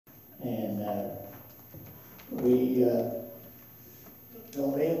And we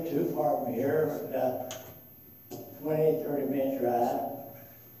don't live too far from here, about 20-30-minute drive.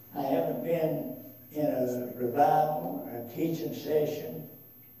 I haven't been in a revival or a teaching session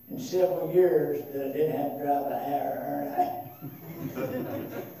in several years that I didn't have to drive an hour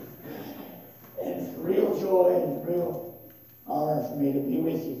and it's a real joy and a real honor for me to be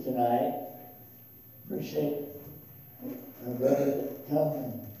with you tonight. Appreciate my brother that comes,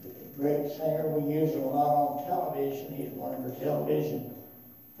 and a great singer. We use him a lot on television. He's one of our television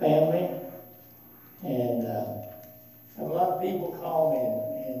family. And a lot of people call me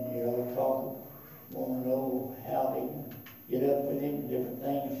and you know, talk, want to know how they can get up with him, different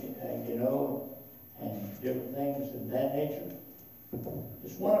things, you know, and different things of that nature.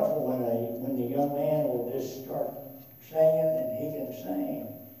 It's wonderful when the young man will just start singing and he can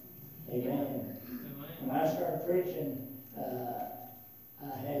sing. Amen. When I started preaching,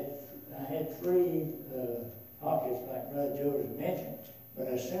 I had three pockets like Brother Joe has mentioned, but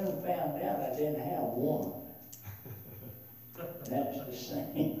I soon found out I didn't have one. That's the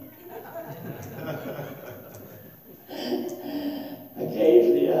same.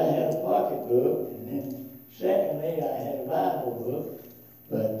 Occasionally I had a pocketbook, and then secondly I had a Bible book.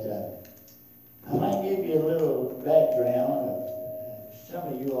 But I might give you a little background of some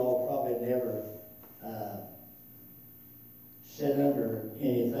of you all probably never sat under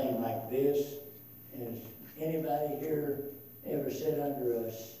anything like this. Has anybody here ever sat under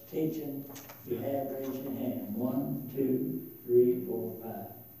a teaching? If you have, raise your hand. 1, 2, 3, 4, 5.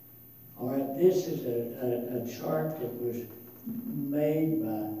 All right, this is a chart that was made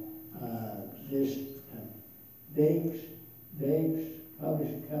by this Diggs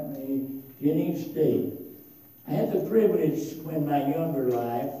publishing company, Jennings State. I had the privilege in my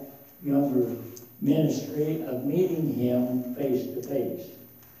younger ministry, of meeting him face to face.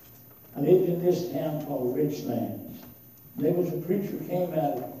 I lived in this town called Richlands. There was a preacher came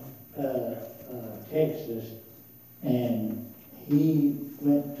out of Texas, and he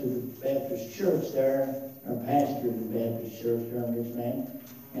went to the Baptist church there, or pastored the Baptist church there in Richlands,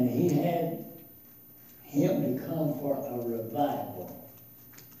 and he had him to come for a revival.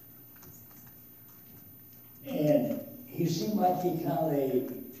 And he seemed like he kind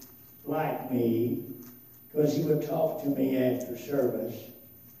of liked me, because he would talk to me after service.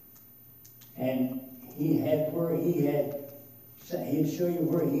 And he'd show you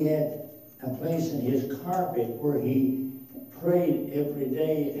where he had a place in his carpet where he prayed every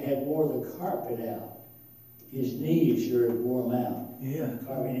day, had wore the carpet out. His knees sure wore them out. Yeah.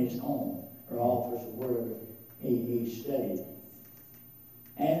 Carpet in his home or office or wherever he studied.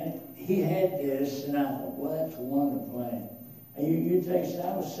 And he had this, and I thought, well, that's a wonderful thing. And you take,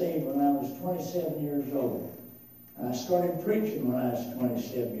 I was saved when I was 27 years old. I started preaching when I was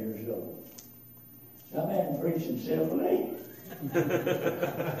 27 years old. So I've been preaching several days.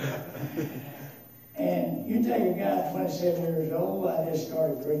 And you take a guy 27 years old, I just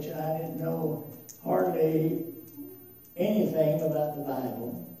started preaching. I didn't know hardly anything about the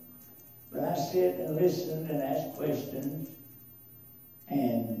Bible. But I sit and listen and ask questions.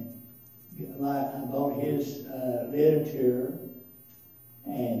 And like I bought his literature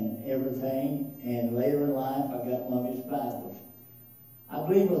and everything. And later in life, I got one of his Bibles. I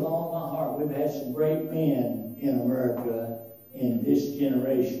believe with all my heart we've had some great men in America in this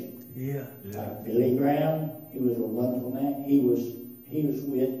generation. Yeah. Like Billy Graham, he was a wonderful man. He was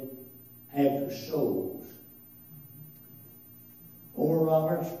with After Souls. Oral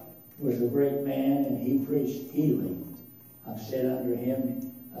Roberts was a great man, and he preached healing. I've sat under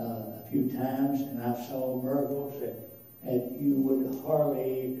him a few times, and I saw miracles that you would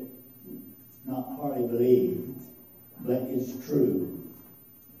not hardly believe, but it's true.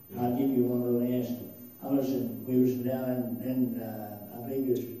 I'll give you one little instant. We was down in I believe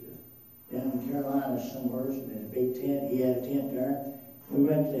it was down in Carolina somewhere, in a big tent. He had a tent there. We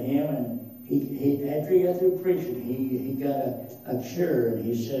went to him, and he after he got through preaching, he got a chair, and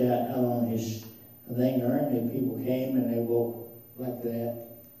he sat out on his thing there, and the people came, and they walked like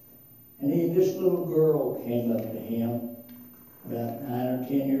that. And this little girl came up to him, about 9 or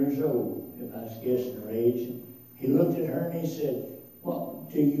 10 years old, if I was guessing her age. He looked at her, and he said,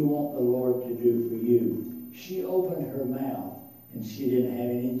 "What do you want the Lord to do for you?" She opened her mouth, and she didn't have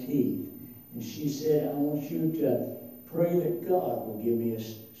any teeth. And she said, "I want you to pray that God will give me a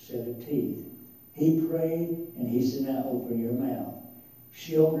set of teeth." He prayed, and he said, "Now open your mouth."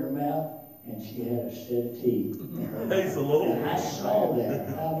 She opened her mouth, and she had a set of teeth. Praise the Lord. And I saw that.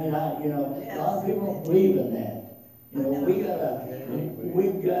 I mean, a lot of people don't believe in that.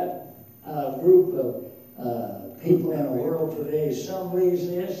 We've got a group of people in the world today, some believes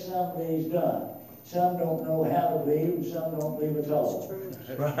this, some believes that. Some don't know how to believe, and some don't believe at all.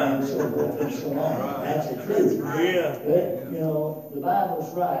 And so forth and so on. That's the truth. Yeah. But, you know, the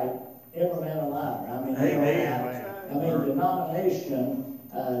Bible's right, every man a liar. I mean, denomination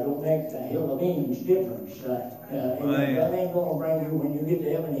don't make a hill of beans difference. And God ain't going to bring you, when you get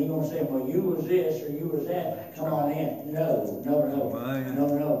to heaven, He going to say, well, you was this or you was that. Come on in. No.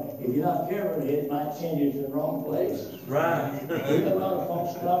 If you're not careful, it might send you to the wrong place. Right. There's a lot of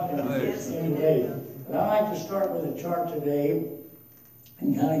false doctrines anyway. But I'd like to start with a chart today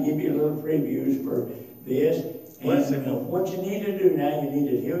and kind of give you a little previews for this. And what you need to do now, you need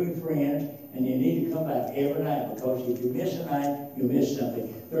to tell your friends, and you need to come back every night, because if you miss a night, you miss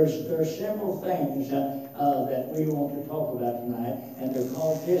something. There's several things that we want to talk about tonight, and they're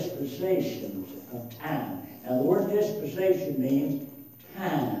called dispensations of time. Now, the word dispensation means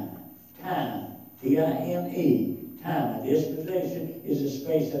time. T-I-M-E, time. A dispensation is a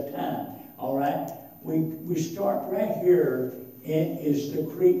space of time. All right? We start right here, and is the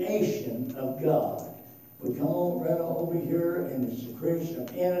creation of God. We come on right over here, and it's the creation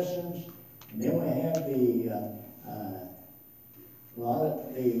of innocence. And then we have a lot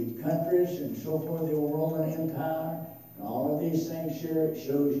of the countries and so forth, the old Roman Empire, and all of these things here. It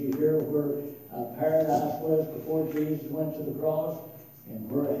shows you here where paradise was before Jesus went to the cross, and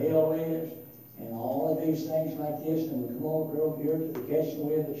where hell is, and all of these things like this. And we come over here to the catching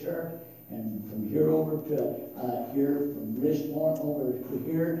away of the church. And from here over to here, from this point over to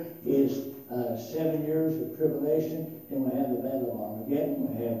here, is 7 years of tribulation. Then we have the Battle of Armageddon.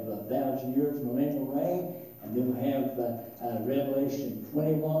 We have 1,000 years of millennial reign. And then we have Revelation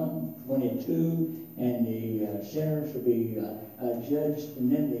 21, 22, and the sinners will be judged, and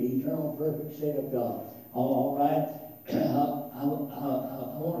then the eternal perfect state of God. All right. I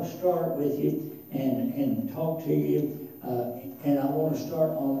want to start with you and talk to you. And I want to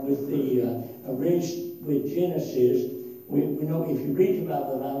start on with with Genesis. We know, if you read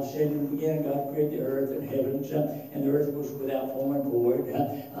about the Bible, said in the beginning God created the earth and heavens, and the earth was without form and void,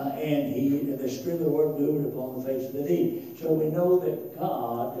 and the Spirit of the Lord moved upon the face of the deep. So we know that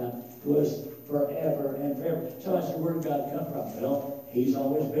God was forever and forever. So I said, where did God come from? Well, He's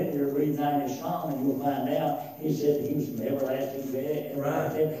always been here. Read 90 Psalm, and you'll find out. He said He was from everlasting to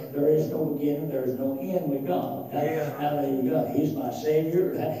everlasting. There is no beginning, there is no end with God. Hallelujah. He's my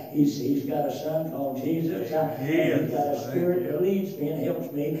Savior. He's got a Son called Jesus. And He's got a Spirit that leads me and helps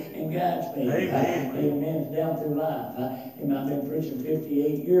me and guides me. Amen. Down through life. I've been preaching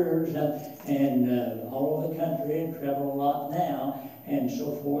 58 years and all over the country, and travel a lot now, and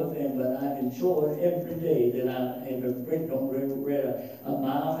so forth. But I've enjoyed every day that I have read a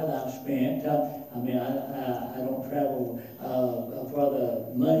mile that I've spent. I don't travel for the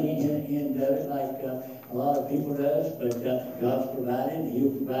money end of it like a lot of people does, but God's provided, and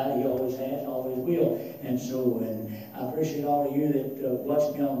He'll provide. He always has, always will. And I appreciate all of you that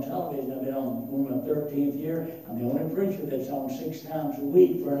watch me on television. I've been on my 13th year. I'm the only preacher that's on 6 times a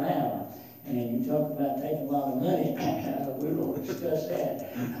week for an hour. And you talk about taking a lot of money, we won't discuss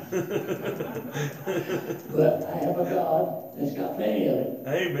that. But I have a God that's got plenty of it.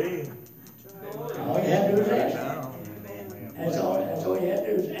 Amen. All you have to do is ask Him. That's all you have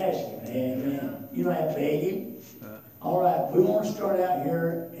to do is ask Him. Amen. You don't have to beg Him. All right, we want to start out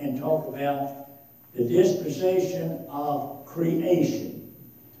here and talk about the dispensation of creation.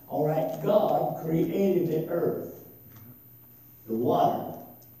 All right, God created the earth, the water.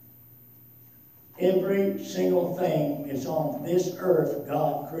 Every single thing that's on this earth,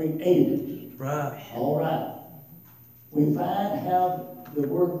 God created. Right. All right. We find how the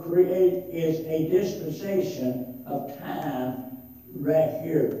word create is a dispensation of time right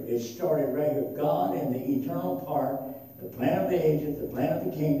here. It started right here. God in the eternal part, the plan of the ages, the plan of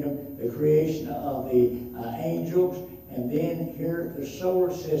the kingdom, the creation of the angels, and then here the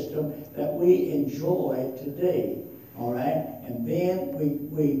solar system that we enjoy today. All right, and then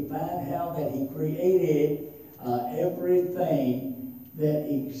we find how that He created everything that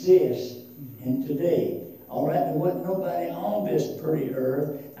exists in today. All right, there wasn't nobody on this pretty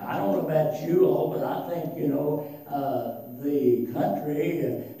earth. Now, I don't know about you all, but I think, the country,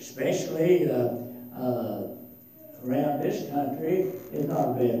 especially around this country, is not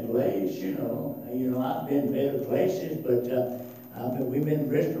a bad place. I've been better places, but we've been in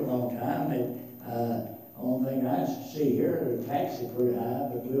Bristol a long time, and only thing I see here, the taxi pretty high,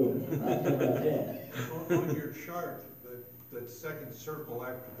 but we'll not talk about that. On your chart, that second circle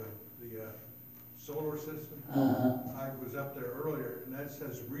after the solar system, I was up there earlier, and that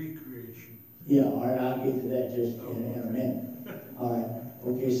says recreation. Yeah, all right, I'll get to that just in a minute. All right,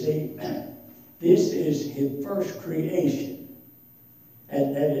 okay, see, This is his first creation.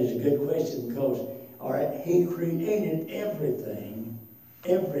 And that is a good question because, all right, he created everything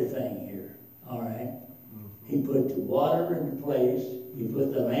here, all right? He put the water into place, he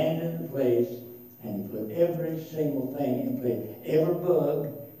put the land into place, and he put every single thing in place. Every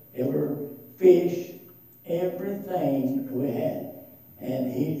bug, every fish, everything we had.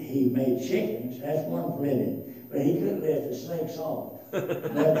 And he made chickens, that's one plenty. But he could have left the snakes off.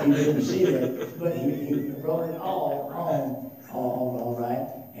 But he didn't see that. But he brought it all on, all right.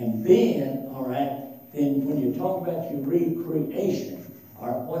 And then, all right, then when you talk about your recreation,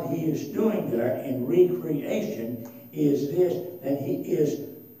 or what he is doing there in recreation is this, that he is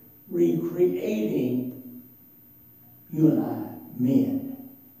recreating you and I, men,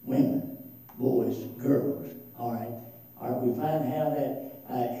 women, boys, girls, all right? All right, we find how that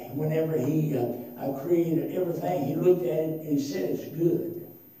whenever he created everything, he looked at it and he said it's good.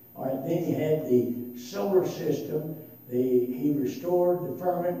 All right, then he had the solar system, he restored the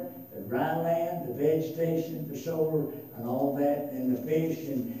firmament, the dry land, the vegetation, the solar, and all that, and the fish,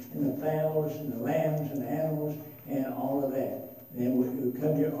 and the fowls, and the lambs, and the animals, and all of that. And then we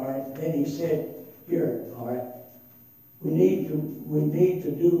come here, all right, then he said, here, all right, we need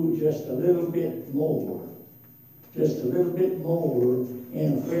to do just a little bit more. Just a little bit more,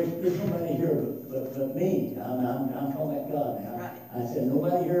 and there's nobody here but me. I'm talking about God now. Right. I said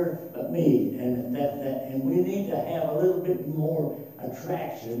nobody here but me, and and we need to have a little bit more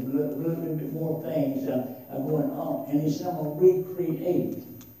attraction, a little bit more things going on. And he said, I'm going to recreate,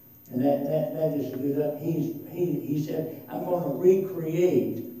 and that is a good. He said, I'm going to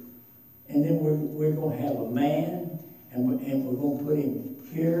recreate, and then we're going to have a man, and we're going to put him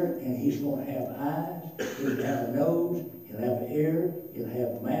here, and he's going to have eyes. He'll have a nose, he'll have an ear, he'll have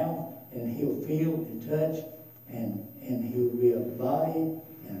a mouth, and he'll feel and touch, and he'll be a body,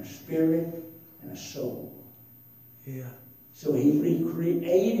 and a spirit, and a soul. Yeah. So he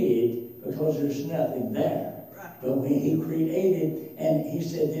recreated because there's nothing there. Right. But when he created, and he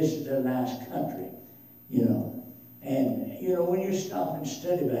said this is a nice country, you know. And, you know, when you stop and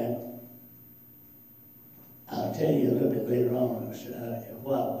study that, I'll tell you a little bit later on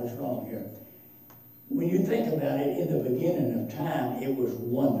what's wrong here. When you think about it, in the beginning of time, it was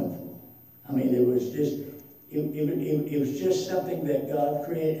wonderful. I mean, it was just something that God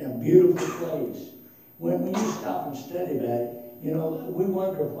created, a beautiful place. When you stop and study about it, you know, we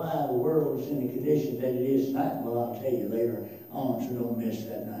wonder why the world is in the condition that it is tonight. Well, I'll tell you later on, so don't miss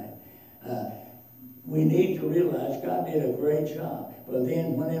that night. We need to realize God did a great job. But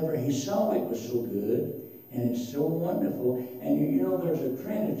then whenever he saw it was so good, and it's so wonderful, and you know there's a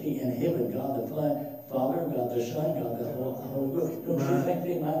Trinity in heaven, God the Father, God the Son, God the Holy Ghost. Don't you think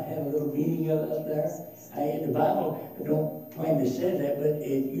they might have a little meaning up there? The Bible don't plainly say that, but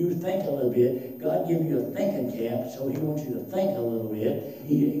if you think a little bit, God give you a thinking cap, so he wants you to think a little bit.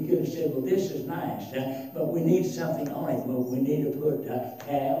 He could have said, well, this is nice, but we need something on it. Well, we need to put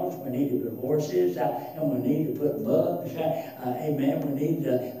cows, we need to put horses, and we need to put bugs. Amen. We need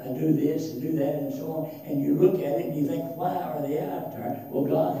to do this and do that and so on. And you look at it and you think, why are they out there? Well,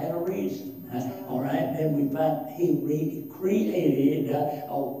 God had a reason. All right, then we find he recreated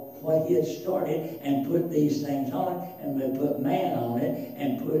what he had started and put these things on it, and they put man on it,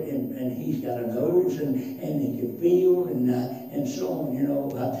 and he's got a nose, and he can feel, and so on. You know,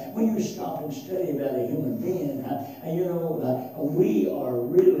 when you stop and study about a human being, you know, we are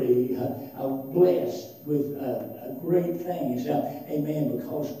really blessed with great things. Amen.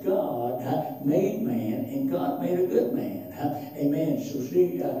 Because God made man, and God made a good man. Amen. So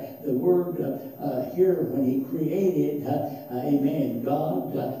see, the word here, when he created, amen,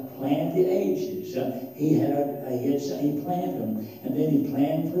 God planned the ages. He planned them, and then he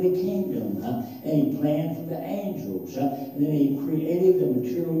planned for the kingdom, and he planned for the angels, and then he created the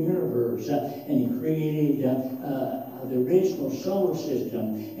material universe, and he created the original solar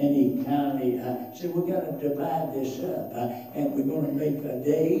system, and he kind of said, we're going to divide this up, and we're going to make a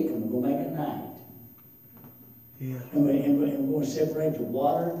day, and we're going to make a night. Yeah. And we're going to separate the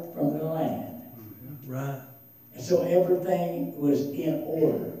water from the land. Right. And so everything was in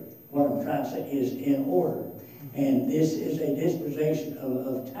order. What I'm trying to say is in order. And this is a dispensation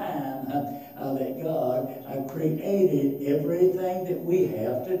of time that God created everything that we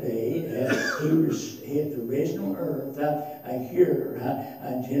have today. He hit the original earth here,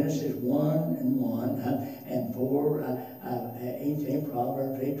 Genesis 1:1 and 4:18,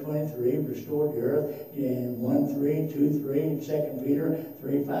 Proverbs 8:23, restored the earth, and 1:3, 2:3, and 2 Peter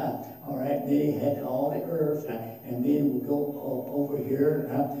 3:5. All right, then he had all the earth, and then we go over here,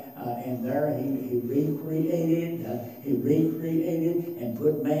 and there he recreated and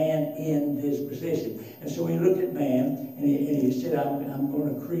put man in this disposition. And so he looked at man, and he said, I'm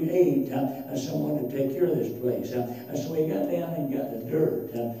going to create someone to take care of this place. So he got down and got the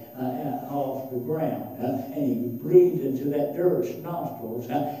dirt off the ground, and he breathed into that dirt's nostrils,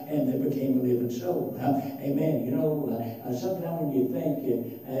 and they became a living soul. Amen. You know, sometimes when you think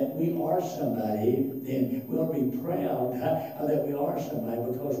we are somebody, then we'll be proud that we are somebody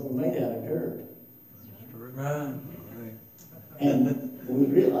because we're made out of dirt. Right. And we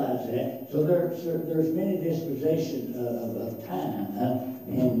realize that. So there's many dispositions of time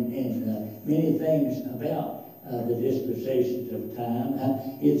and many things about the dispositions of time.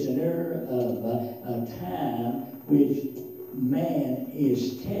 It's an era of time which man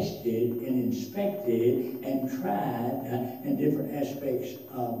is tested and inspected and tried in different aspects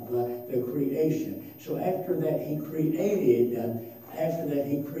of the creation. So after that he created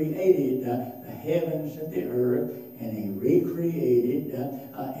the heavens and the earth, and he recreated,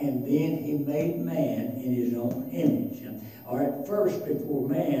 and then he made man in his own image. All right, first, before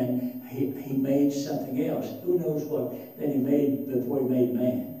man, he made something else. Who knows what that he made before he made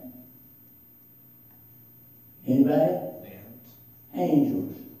man? Anybody?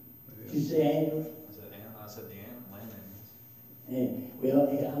 Angels. Did you say angels? I said the land animals. Yeah. Well,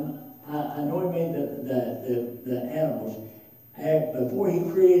 I know he made the animals. Before he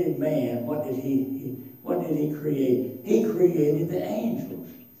created man, what did he create? He created the angels.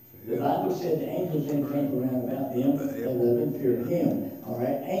 The Bible said the angels then came around about them that love and fear him. All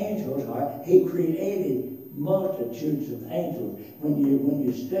right, angels are. He created multitudes of angels. When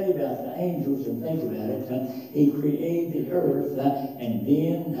you study about the angels and think about it, he created the earth, and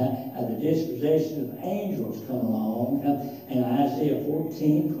then the disposition of angels come along, and Isaiah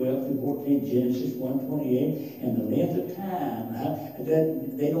 14, 12 through 14, Genesis 1:28, and the length of time,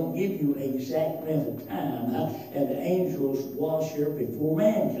 they don't give you exact length of time, and the angels was here before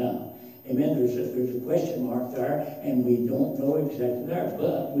man come. Amen. There's a question mark there, and we don't know exactly there,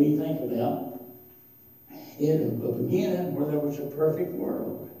 but we think about in a beginning where there was a perfect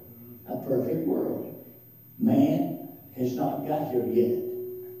world. A perfect world. Man has not got here yet.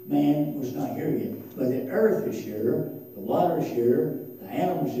 Man was not here yet. But the earth is here, the water is here, the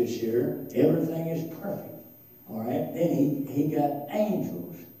animals is here, everything is perfect. All right? Then he got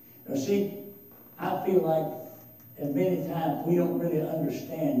angels. Now see, I feel like and many times we don't really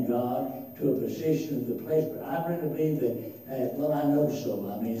understand God to a position of the place, but I really believe that, well, I know so.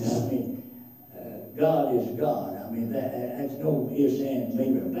 I mean, God is God. I mean, that's no ifs, ands,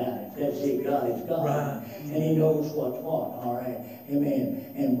 maybe about it. That's it. God is God. Right. And he knows what's what. All right.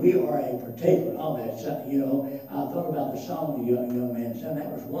 Amen. And we are a partaker of that. So, you know, I thought about the song the young man sang.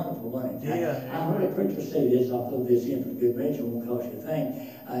 That was wonderful, wasn't it? Yeah. I heard a preacher say this. I'll throw this in for good measure. Won't cost you a thing.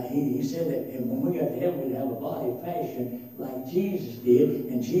 He said that when we got to heaven, we'd have a body fashioned like Jesus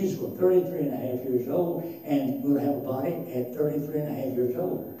did. And Jesus was 33 and a half years old. And we'll have a body at 33 and a half years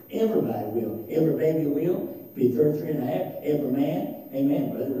old. Everybody will. Every baby will be 33 and a half. Every man.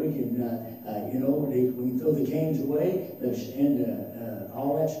 Amen, brother. We can, we can throw the canes away and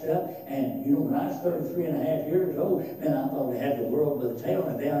all that stuff. And, you know, when I was 33 and a half years old, man, I thought I had the world by the tail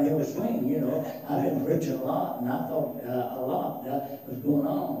and a downhill swing, you know. I've been preaching a lot, and I thought a lot was going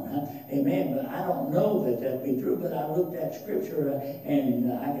on. Amen. But I don't know that that'd be true, but I looked at Scripture,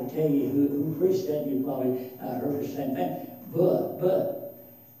 and I can tell you who preached that. You probably heard the same thing. But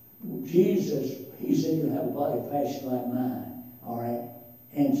Jesus, he said, you'll have a body fashioned like mine. All right?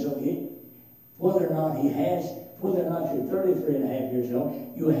 And so whether or not you're 33 and a half years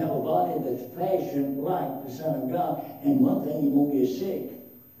old, you'll have a body that's fashioned like the Son of God. And one thing, you won't get sick.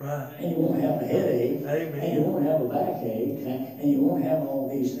 Right. And you won't have a headache. Amen. And you won't have a backache. And you won't have all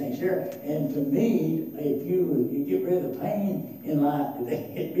these things here. And to me, if you get rid of the pain in life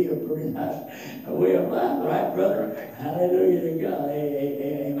today, it'd be a pretty nice way of life, right, brother? Hallelujah to God.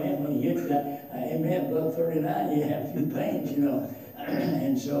 Amen. When you get that, amen, above 39, you have a few pains, you know.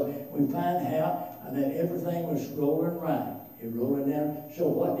 And so we find out that everything was rolling right. It rolling down. So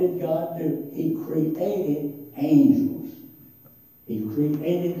what did God do? He created angels. He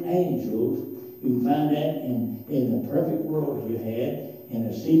created angels. You can find that in the perfect world you had in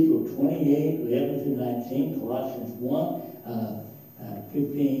Ezekiel 28, 11 through 19, Colossians 1,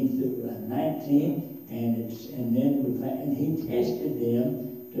 15 through 19, and he tested them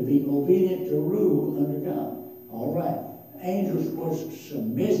to be obedient to rule under God. All right. Angels was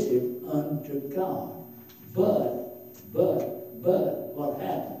submissive unto God. But what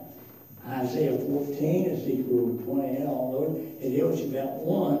happened? Isaiah 14, Ezekiel 28, all those, it tells you about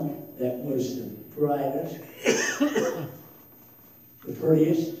one that was the brightest, the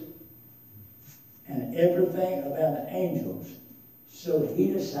prettiest, and everything about the angels So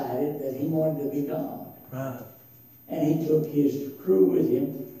he decided that he wanted to be God. Right. And he took his crew with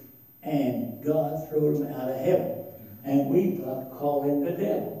him, and God threw him out of heaven. And we call him the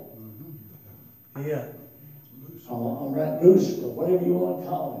devil. Yeah. All right, Lucifer, whatever you want to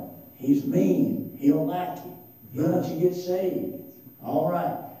call him. He's mean. He don't like you. He wants you to get saved. All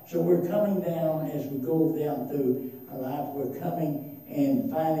right. So we're coming down, as we go down through our life, we're coming and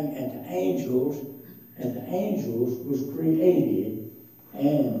finding at the angels was created,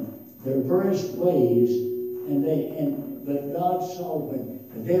 and there are various ways, but God saw when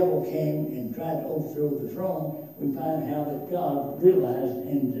the devil came and tried to overthrow the throne, we find how that God realized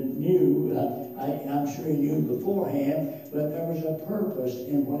and knew, I'm sure he knew beforehand, but there was a purpose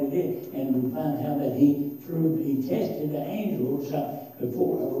in what he did. And we find how that he tested the angels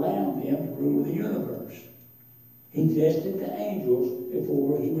before allowing them to rule the universe. He tested the angels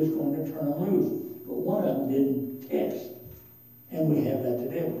before he was going to turn them loose. But one of them didn't test. And we have that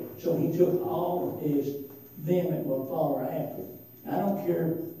today. So he took all of them that will follow after. I don't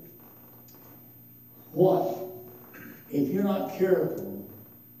care what. If you're not careful,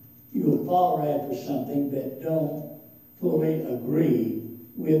 you'll follow after something that don't fully agree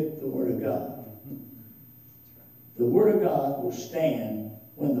with the Word of God. The Word of God will stand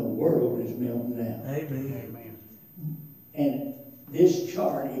when the world is melting down. Amen. And this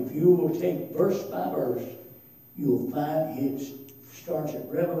chart, if you will take verse by verse, you'll find it starts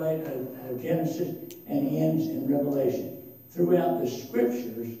at Genesis and ends in Revelation. Throughout the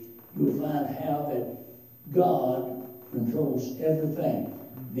Scriptures, you'll find how that God controls everything.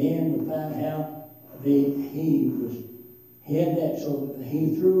 Then we find how he had that, so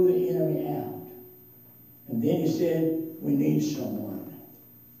he threw the enemy out. And then he said, we need someone.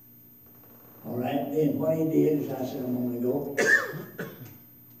 All right, then what he did, as I said a moment ago,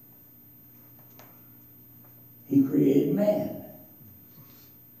 he created man.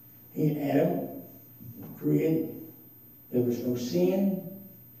 Adam created. There was no sin,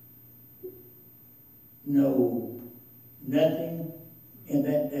 nothing in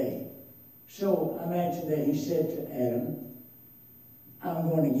that day. So imagine that he said to Adam, I'm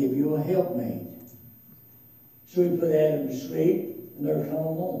going to give you a helpmate. So he put Adam to sleep, and there come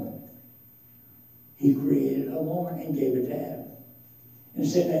a woman. He created a woman and gave it to Adam. And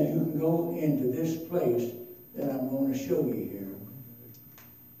said, now you can go into this place that I'm going to show you here.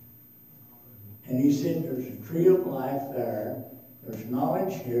 And he said, there's a tree of life there, there's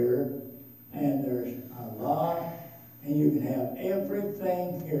knowledge here, and there's a lot, and you can have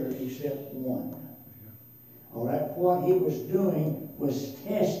everything here except one. All right, what he was doing was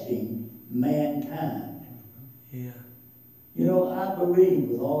testing mankind. Yeah. You know, I believe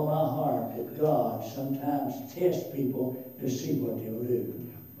with all my heart that God sometimes tests people to see what they'll do.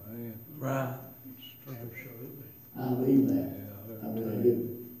 Right. Absolutely. I believe that. I really do.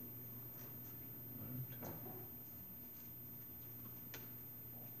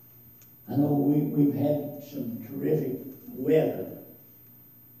 I know we've had some terrific weather.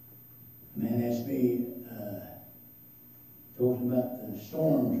 A man asked me, talking about the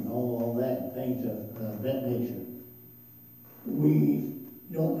storms and all that, things of that nature. We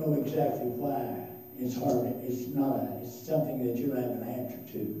don't know exactly why. It's hard. It's something that you don't have an answer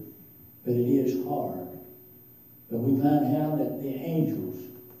to. But it is hard. But we find how that the angels,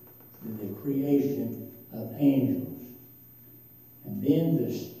 the creation of angels, and then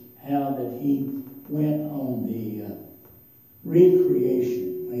how that he went on the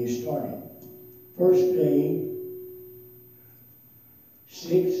recreation when he started. First day,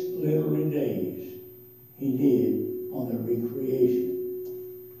 6 literally days he did on the recreation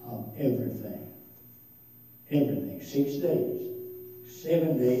of everything. Everything. 6 days.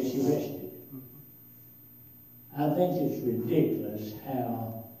 7 days he rested. I think it's ridiculous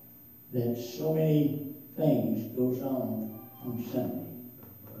how that so many things goes on Sunday.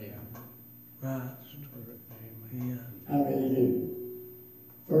 Right. Yeah. I really do.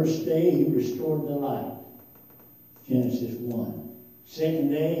 First day, he restored the light. Genesis 1.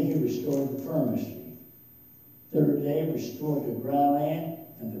 Second day, he restored the firmament. Third day, restored the dry land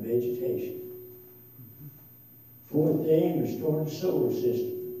and the vegetation. Fourth day, he restored the solar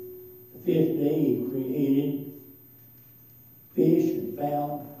system. The fifth day, he created fish and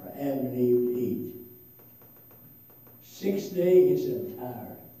fowl for Adam and Eve to eat. Sixth day, he said, I'm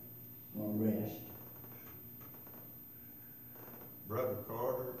tired. I'm going to rest. Brother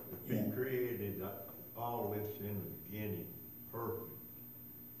Carter, if Yeah. he created all this in the beginning perfect,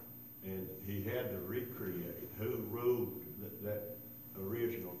 and he had to recreate, who ruled that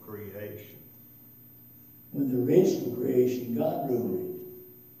original creation? With the original creation, God ruled it.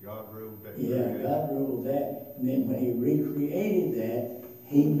 God ruled that. Yeah, creation. God ruled that. And then when he recreated that,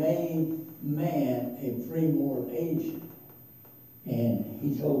 he made man a free moral agent. And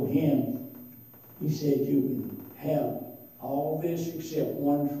he told him, he said, you can have all this except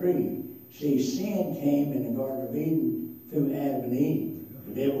one tree. See, sin came in the Garden of Eden through Adam and Eve.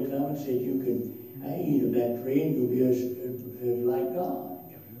 The devil came and said, you can eat of that tree and you'll be as like God.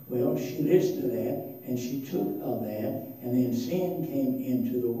 Well, she listened to that, and she took of that, and then sin came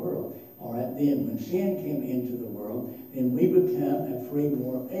into the world. All right, then when sin came into the world, then we become a free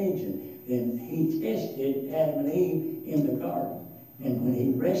moral agent. Then he tested Adam and Eve in the garden. And when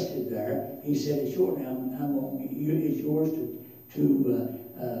he rested there, he said, it's yours now. It's yours to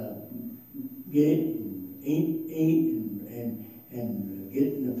get it and eat and get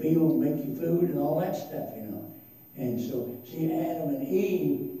it in the field and make you food and all that stuff, you know. And so, see, Adam and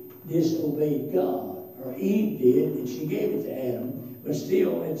Eve disobeyed God, or Eve did, and she gave it to Adam. But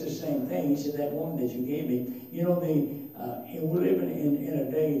still, it's the same thing. He said, that woman that you gave me, you know, and we're living in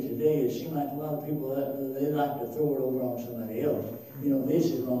a day today, it seems like a lot of people, they like to throw it over on somebody else. You know, this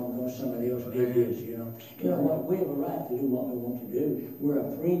is wrong because somebody else did this, you know. You know what? We have a right to do what we want to do. We're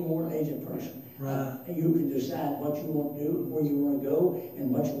a free moral agent person. Right. You can decide what you want to do, where you want to go, and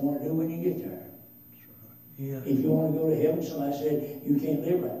what you want to do when you get there. Yeah. If you want to go to heaven, somebody said, you can't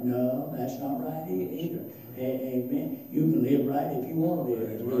live right. No, that's not right either. Amen. You can live right if you want to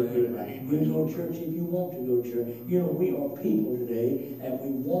live right. You can go to church if you want to go to church. You know, we are people today that we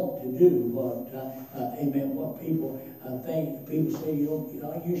want to do what, amen, what people think. People say,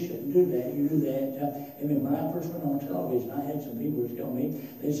 you shouldn't do that. You do that. Amen. When I first went on television, I had some people tell me,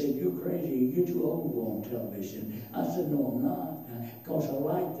 they said, you're crazy. You're too old to go on television. I said, no, I'm not. Because I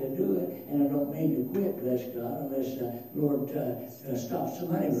like to do it, and I don't mean to quit, bless God, unless Lord stops the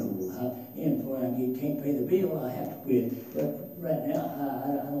money roll. And before I can't pay the bill, I have to quit. But right now,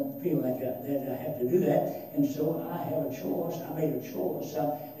 I don't feel like that I have to do that. And so I have a choice. I made a choice,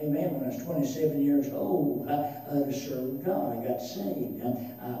 amen, when I was 27 years old to serve God. I got saved.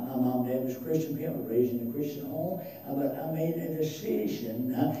 My mom and dad was Christian people, raised in a Christian home. But I made a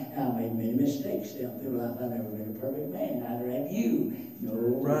decision. I made many mistakes down through life. I've never been a perfect man. Neither have you. No,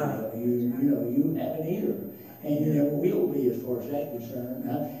 Right. You haven't either. And you never will be as far as that's concerned.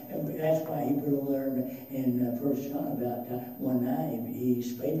 And that's why he put over there in 1 John about 1:9,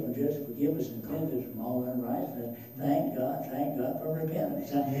 he's faithful and just to forgive us and cleanse us from all unrighteousness. Thank God for repentance.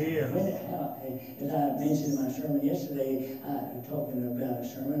 Yeah. As I mentioned in my sermon yesterday, talking about a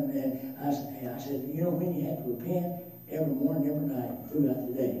sermon, and I said, you know when you have to repent? Every morning, every night,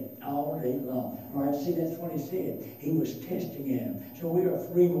 throughout the day, all day long. All right, see, that's what he said. He was testing him. So we are a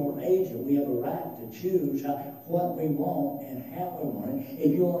free moral agent. We have a right to choose what we want and how we want it.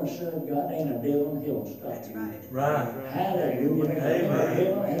 If you want to serve God, ain't a devil in hell stop you. Right. Hallelujah. Amen.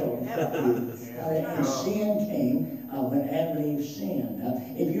 Devil in hell stop you. And sin came when Adam and Eve sinned.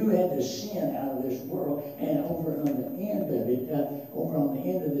 If you had to sin out of this world, and over on the end of it, over on the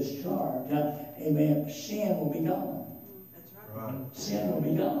end of this chart, amen, sin will be gone. Right. Sin will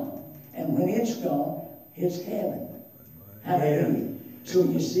be gone. And when it's gone, it's heaven. Hallelujah. So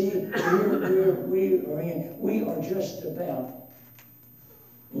you see,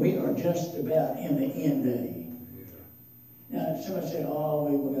 we are just about in the end day. Now, somebody said, oh,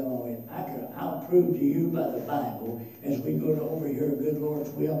 we will go on. I'll prove to you by the Bible, as we go to over here, good Lord's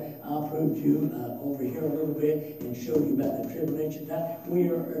will, I'll prove to you over here a little bit and show you about the tribulation time. We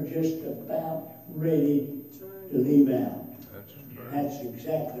are just about ready to leave out. That's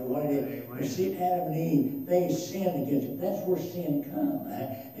exactly what it is. You see, Adam and Eve, they sinned against it. That's where sin comes.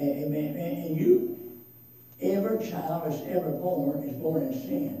 Amen. And every child that's ever born is born in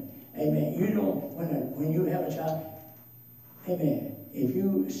sin. Amen. You don't, when you have a child, amen, if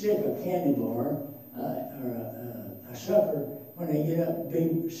you stick a candy bar or a sucker, when they get up,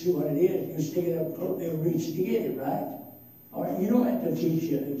 they see what it is, you stick it up close, they'll reach to get it, right? All right, you don't have to teach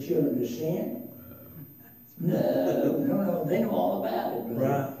your children to sin. No, they know all about it, brother.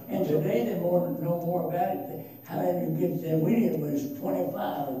 Right. And today they know more about it than we did when we was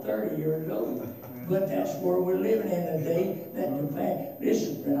 25 or 30 years old. But that's where we're living in today.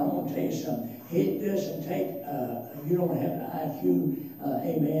 Listen, friend, I'm going to tell you something. It doesn't take, you don't have an IQ,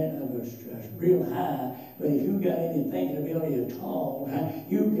 amen, of a real high, but if you've got any thinking ability at all,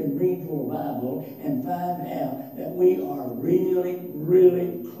 you can read your Bible and find out that we are really,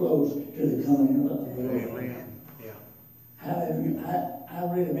 really close to the coming of the Lord. Amen. Yeah. Hallelujah. I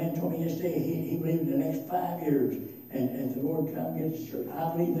read a man told me yesterday he believed in the next 5 years and the Lord come get the church.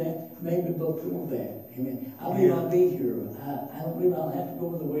 I believe that maybe before that. Amen. I believe I'll be here. I don't believe I'll have to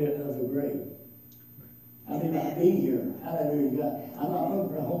go the way of the grave. I believe I'll be here. Hallelujah, God. I'm not looking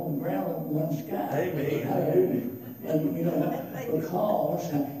for a hole in the ground, looking for one sky. Amen. Hallelujah. And you know, because,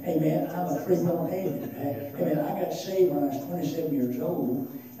 amen, I'm a free will agent. Amen. I got saved when I was 27 years old,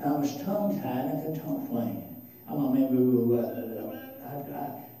 and I was tongue-tied and I couldn't talk plain. I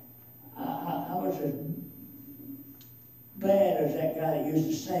was as bad as that guy that used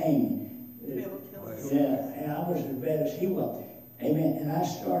to sing. Yeah, and I was as bad as he was. Amen. And I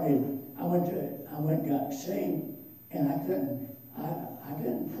went and got saved, and I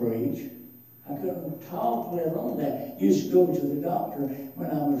couldn't preach. I couldn't talk, let alone that. Used to go to the doctor when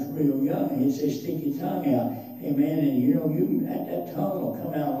I was real young, and he'd say, stick your tongue out. Amen. And you know, that tongue will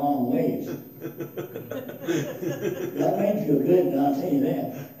come out a long ways. God made you good, and I'll tell you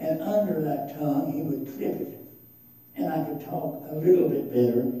that. And under that tongue, he would clip it. And I could talk a little bit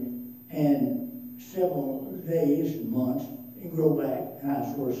better, and several days and months, it grew back, and I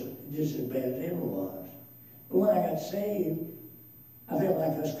was worse, just as bad as it ever was. But when I got saved, I felt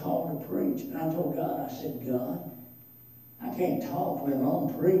like I was called to preach. And I told God, I said, God, I can't talk, let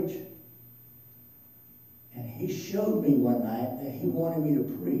alone preach. And he showed me one night that he wanted me to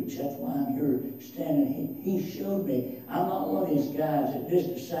preach. That's why I'm here standing. He showed me. I'm not one of these guys that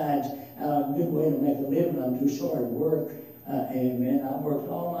just decides a good way to make a living. I'm too sorry to work. Amen. I've worked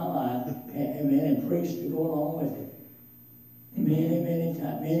all my life. Amen. And preached to go along with it. Many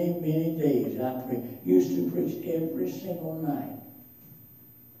times, many days I used to preach every single night.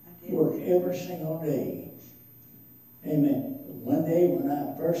 Work every single day. Amen. One day when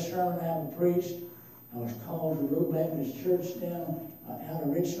first sermon I ever preached, I was called to Rooty Branch Church down out of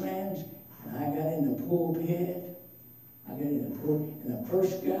Richlands, and I got in the pulpit. And the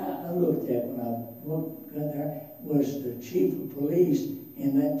first guy I looked at when I got there was the chief of police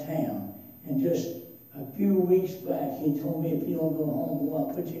in that town. And just a few weeks back, he told me, if you don't go home, well,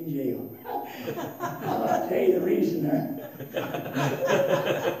 I'll put you in jail. I'll tell you the reason there.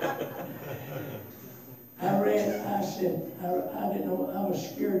 I didn't know, I was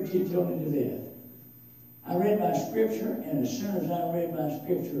scared till he told me to death. I read my scripture, and as soon as I read my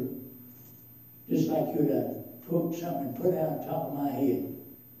scripture, just like you'd put something and put it out on top of my head.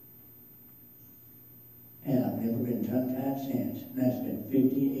 And I've never been tongue-tied since. And that's been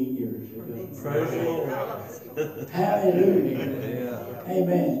 58 years ago. Praise the Lord. Hallelujah. Yeah.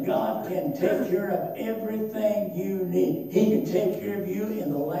 Amen. God can take care of everything you need. He can take care of you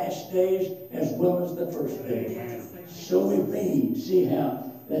in the last days as well as the first days. So we read, see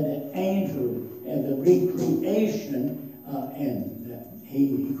how that the angel and the recreation,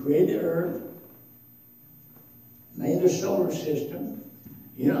 he created the earth, made the solar system.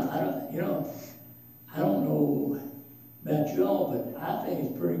 I don't know about y'all, but I think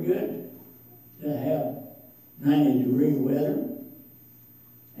it's pretty good to have 90-degree weather.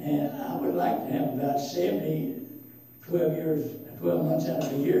 And I would like to have about 12 months out of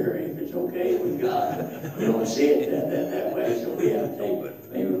the year, if it's okay with God. We don't see it that way, so we have to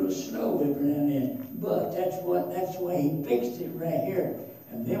take maybe a little snow every now and then. But that's the way he fixed it right here.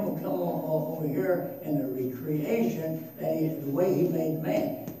 And then we'll come over here in the recreation, the way he made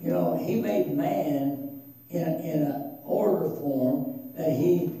man. You know, he made man in an order form that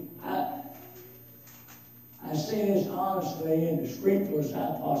I say this honestly and as grateful as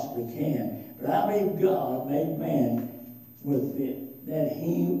I possibly can, but I believe God made man with it, that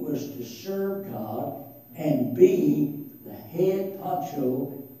he was to serve God and be the head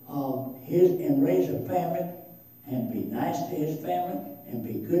honcho of his, and raise a family and be nice to his family and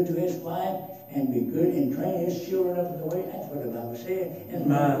be good to his wife and be good and train his children up in the way. That's what the Bible said. And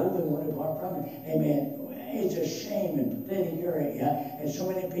we want to depart from it. Amen. It's a shame and pathetic area. And so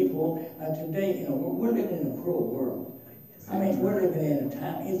many people today, we're living in a cruel world. I mean, we're living in a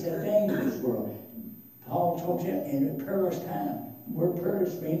time, it's a dangerous world. Paul told you, in a perilous time. Word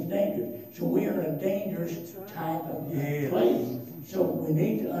perilous means dangerous. So we are in a dangerous type of place. So we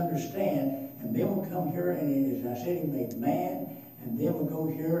need to understand, and then we'll come here, and as I said, he made man, and then we'll go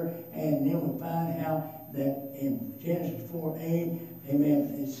here, and then we'll find out that in Genesis 4:8,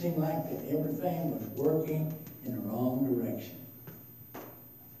 amen, it seemed like that everything was working in the wrong direction.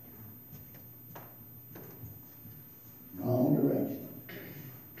 Wrong direction.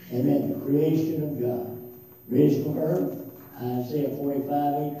 Amen. The creation of God. Original earth, Isaiah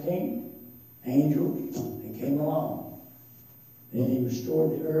 45:18, angels, they came along. Then he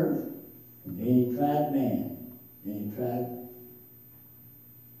restored the earth, and then he tried man. Then he tried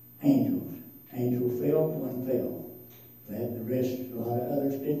angels. Angel fell, one fell. But the rest, a lot of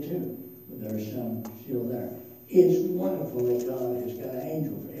others did too. But there's some still there. It's wonderful that God has got an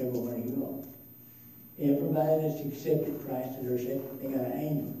angel for everywhere you go. Everybody that's accepted Christ as their Savior, they got an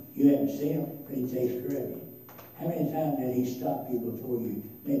angel. You haven't seen him, but he takes care of you. How many times did he stop you before you,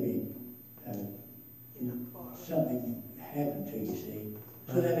 maybe, something happened to you, see?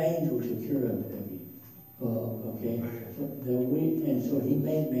 So that angel took care of you. Oh, okay. And so he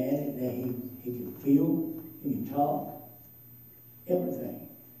made man that he could feel, he could talk, everything.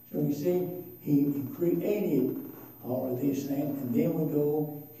 So you see, he created all of these things, and then we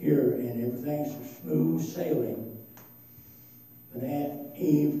go here, and everything's smooth sailing. But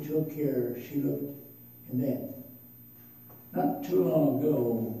Eve took care, she looked, and then, not too long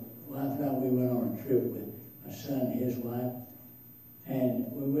ago, wife and I, we went on a trip with my son and his wife,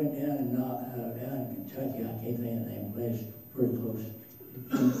 and we went down in Kentucky. I can't think of the name of the place, pretty close.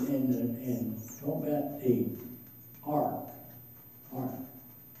 And talk about the ark.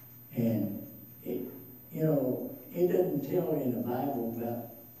 And it, you know, it doesn't tell in the Bible about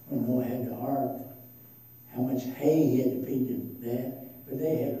when Noah had the ark, how much hay he had to feed them that, but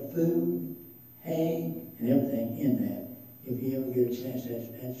they had food, hay, and everything in that. If you ever get a chance,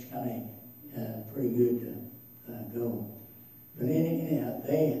 that's kind of pretty good to go. But anyhow,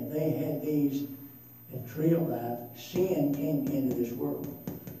 they had these, a tree of life. Sin came into this world.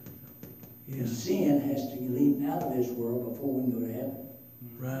 And sin has to leave out of this world before we can go to heaven.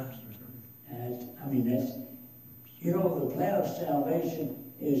 Right. That's, you know, the plan of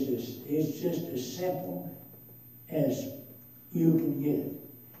salvation is just as simple as you can get it.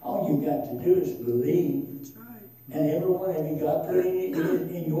 All you got to do is believe. That's right. And every one of you, God put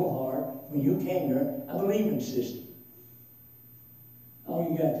in your heart, when you came here, a believing system. All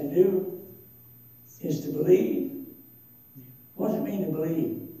you got to do is to believe. What does it mean to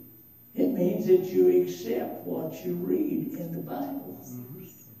believe? It means that you accept what you read in the Bible.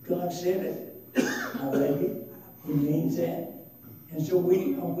 God said it. I read it. He means that. And so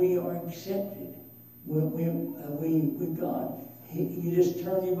we are accepted with God. You just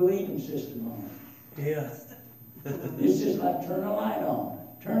turn your believing system on. Yeah. It's just like turn a light on.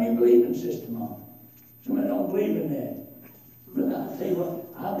 Turn your believing system on. Somebody don't believe in that. But I'll tell you what,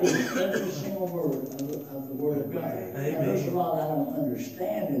 I believe every single word of the Word of God. Amen. Now, first of all, I don't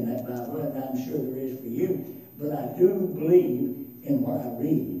understand in that Bible, and I'm sure there is for you, but I do believe in what I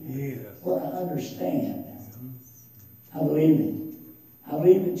read. Yes. What I understand. I believe it. I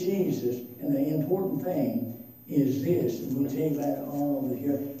believe in Jesus, and the important thing is this, and we'll tell you about it all over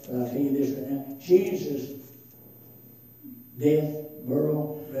here, but I'll tell you this right now. Jesus' death,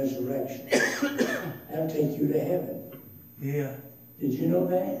 burial, resurrection. That'll take you to heaven. Yeah. Did you know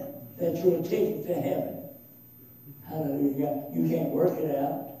that? That's your ticket to heaven. Hallelujah. You can't work it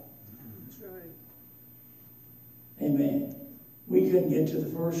out. That's right. Amen. We couldn't get to the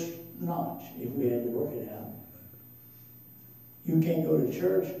first notch if we had to work it out. You can't go to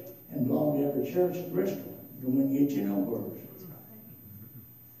church and belong to every church in Bristol. You wouldn't get you nowhere.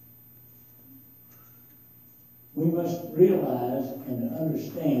 We must realize and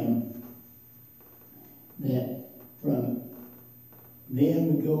understand that from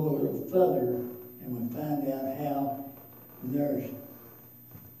then we go a little further and we find out how there's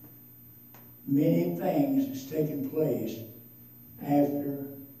many things that's taken place after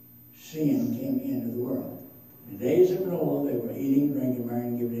sin came into the world. In the days of Noah, they were eating, drinking,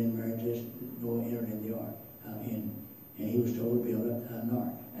 marrying, giving in marriage as Noah entered in the ark. And he was told to build an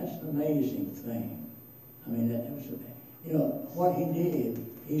ark. That's an amazing thing. I mean, that was, you know, what he did,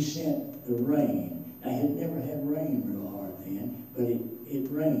 he sent the rain. Now, he had never had rain real hard then, but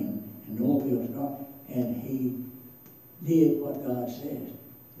it rained, and Noah built an ark, and he did what God says.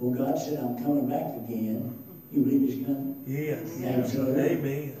 Well, God said, I'm coming back again. You believe he's coming? Yes. Absolutely.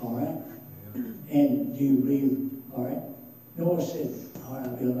 Amen. All right. And do you believe, all right? Noah said, all right,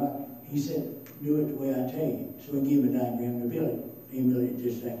 I'll build an ark. He said, do it the way I tell you. So he gave him a diagram to build it. He built it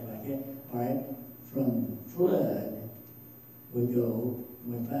just exactly like that. All right. From the flood, we go,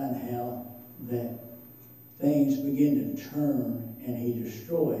 and we find how that things begin to turn, and he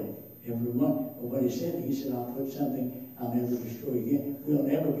destroyed everyone. But what he said, I'll put something, I'll never destroy again. We'll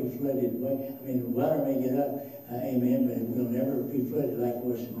never be flooded away. I mean, the water may get up, amen, but we'll never be flooded like it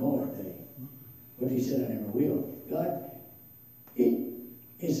was in Noah's day. But he said, I never will. God,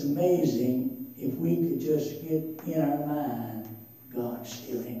 it's amazing if we could just get in our mind, God's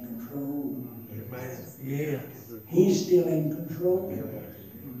still in control. Amen. Yes. He's still in control.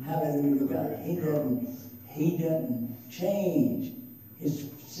 Hallelujah, God. He doesn't change. It's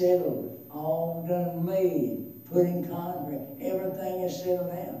settled, all done made, put in concrete. Everything is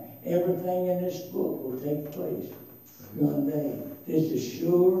settled down. Everything in this book will take place one day. It's as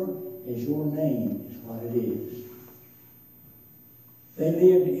sure as your name is what it is. They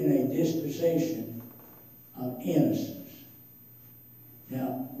lived in a dispensation of innocence.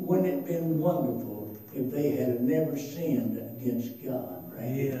 Now, wouldn't it have been wonderful if they had never sinned against God,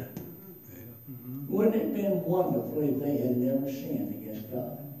 right? Yeah. Wouldn't it have been wonderful if they had never sinned against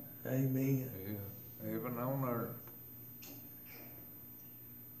God? Amen. Yeah, heaven on earth.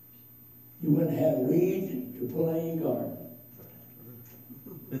 You wouldn't have weeds to pull in your garden.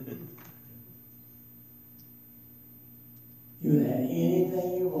 You would have had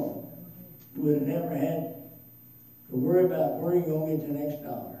anything you want. You would have never had to worry about where you're going to get the next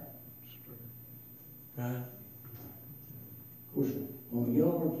dollar. Right. Of course, when we get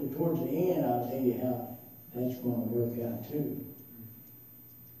over towards the end, I'll tell you how that's going to work out too.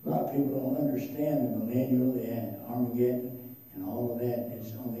 A lot of people don't understand the millennial, the Armageddon, and all of that.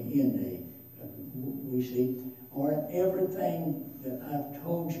 It's on the end day. We see, or everything that I've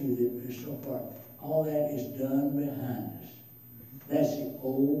told you that is so far, all that is done behind us. That's the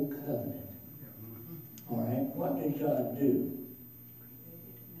old covenant. All right, what did God do?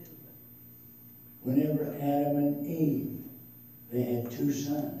 Whenever Adam and Eve, they had 2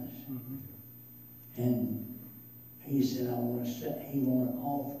 sons. And he said, he wanted an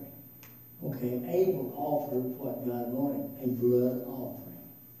offering. Okay, Abel offered what God wanted, a blood offering.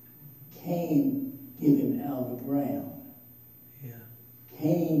 Cain gave him out of the ground. Yeah.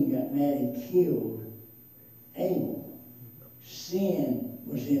 Cain got mad and killed Abel. Sin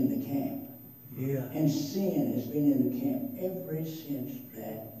was in the camp. Yeah. And sin has been in the camp ever since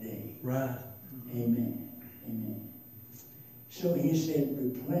that day. Right. Amen. Amen. So he said,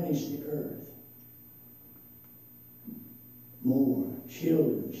 replenish the earth. More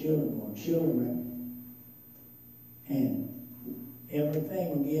children, more children. And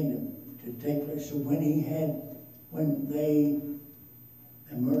everything began to take place. So when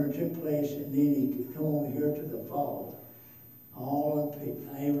the murder took place, and then he come over here to the fall,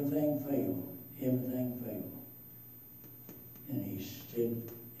 everything failed. Everything failed. And he said,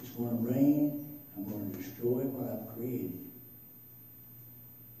 it's going to rain. I'm going to destroy what I've created.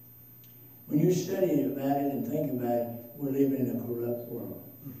 When you study about it and think about it, we're living in a corrupt world.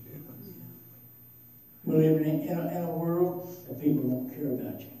 We're living in a world that people don't care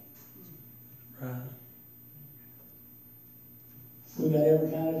about you. Right. We've got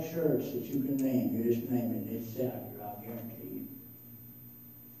every kind of church that you can name. You just name it, it's out here, I'll guarantee you.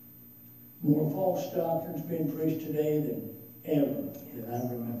 More false doctrines being preached today than ever that I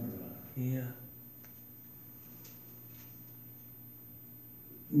remember of. Yeah.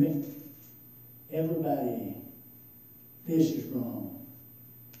 Everybody, this is wrong.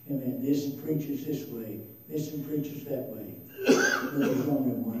 Amen. This preaches this way. This preaches that way. There's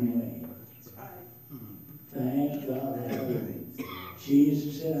only one way. Thank God, hallelujah.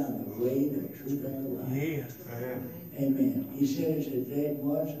 Jesus said, I'm the way, the truth, and the life. Yeah. Amen. He said, as the day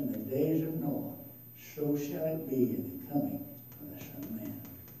was in the days of Noah, so shall it be in the coming of the Son of Man.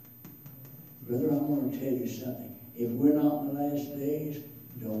 Brother, I want to tell you something. If we're not in the last days,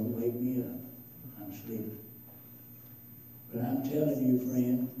 don't wake me up. I'm sleeping. But I'm telling you,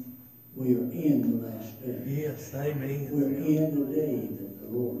 friend, we are in the last days. Yes, amen. We're in the day that the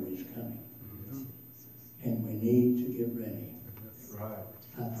Lord is coming. And we need to get ready. Right.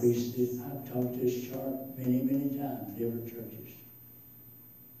 I've taught this chart many, many times, different churches.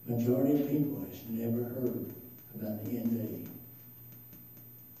 Majority of people has never heard about the end day.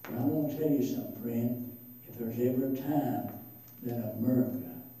 But I want to tell you something, friend. If there's ever a time that America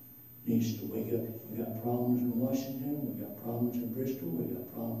needs to wake up, we've got problems in Washington, we've got problems in Bristol, we've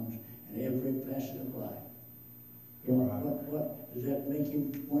got problems in every facet of life. What does that make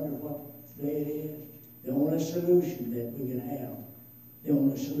you wonder what day it is? The only solution that we can have, the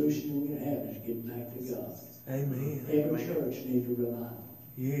only solution we can have is get back to God. Amen. Every church needs a revival.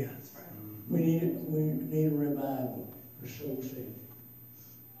 Yes. We need a revival for soul's sake.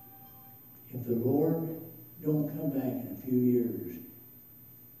 If the Lord don't come back in a few years,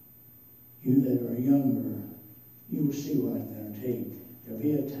 you that are younger, you will see what I'm going to tell you. There'll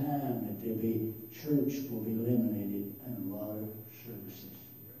be a time that church will be eliminated in a lot of services.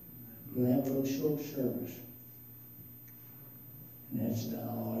 We'll have a little short service. And that's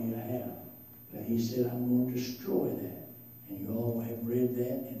all you have. But he said, I'm going to destroy that. And you all have read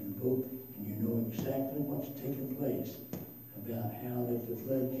that in the book, and you know exactly what's taken place about how that the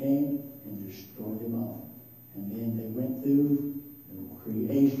flood came and destroyed them all. And then they went through the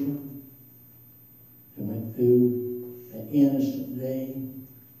creation. They went through the innocent day.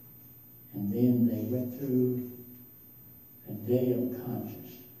 And then they went through a day of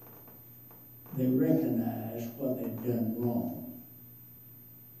conscience. They recognized what they'd done wrong.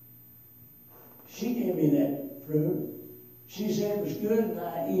 She gave me that fruit. She said it was good and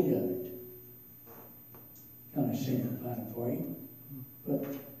I eat of it. Kind of simplified it for you. but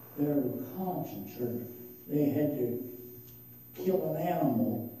there were conscience, or they had to kill an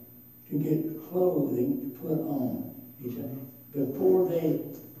animal to get clothing to put on. He said,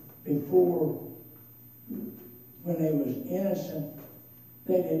 when they was innocent,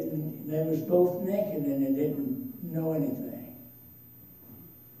 they was both naked and they didn't know anything.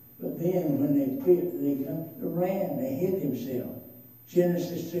 But then when they ran, they hid themselves.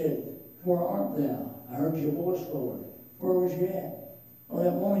 Genesis said, "Where art thou? I heard your voice, Lord. Where was you at? Oh,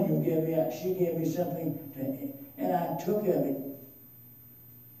 that woman you gave me out, she gave me something, and I took of it.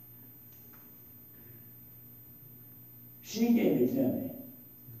 She gave it to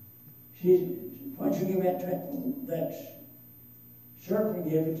me. Why don't you give that serpent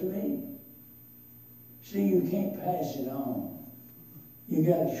gave it to me? See, you can't pass it on. You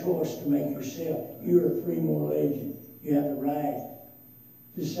got a choice to make yourself. You're a free moral agent. You have the right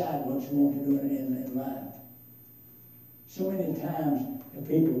to decide what you want to do in life. So many times the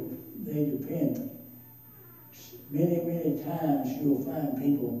people, they depend. Many, many times you'll find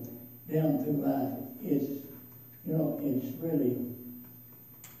people down through life. It's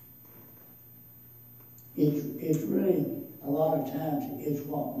really, a lot of times, it's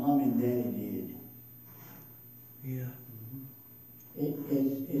what Mom and Daddy did. Yeah.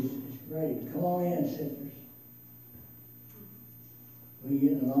 It's great. Come on in, sisters. We're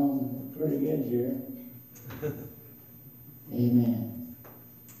getting along pretty good here. Amen.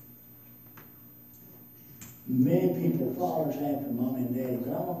 Many people follow us after Mom and Daddy,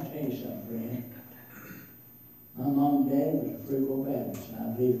 but I'm going to tell you something, friend. My mom and daddy was a Free Will Baptist, and I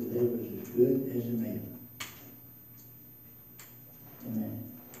believe that they was as good as a meal. Amen.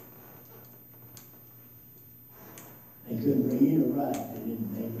 They couldn't read or write. They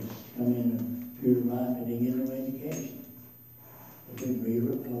just come in a period of life and didn't get no education. They couldn't read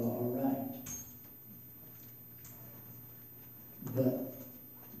or write. But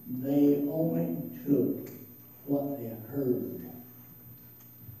they only took what they heard.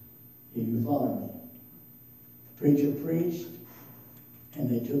 Did you follow me? Preacher preached, and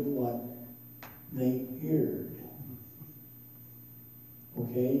they took what they heard.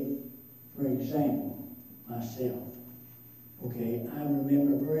 Okay? For example, myself. Okay, I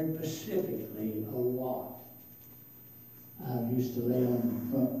remember very specifically a lot. I used to lay on the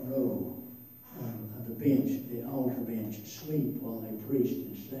front row of the bench, the altar bench, and sleep while they preached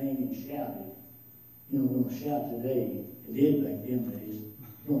and sang and shouted. You know, we don't shout today. It did back then days.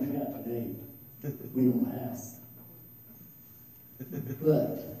 We don't shout today. We don't have.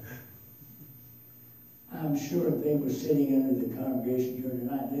 But I'm sure if they were sitting under the congregation here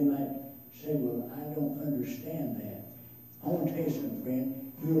tonight, they might say, well, I don't understand that. I want to tell you something,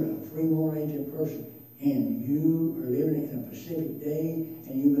 friend. You're a free moral agent person, and you are living in a Pacific day,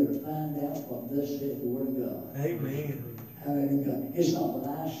 and you better find out what thus saith the Word of God. Amen. Hallelujah. It's not what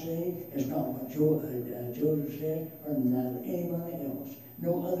I say, it's not what Joseph said, or neither anybody else.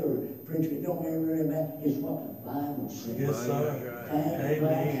 No other preacher, it don't really matter. It's what the Bible says. Yes, sir.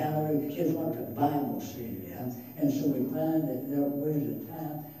 Amen. Hallelujah. It's what the Bible says. And so we find that there was a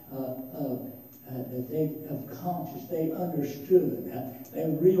time of conscience. They understood. They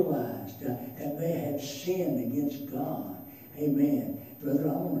realized that they had sinned against God. Amen. Brother,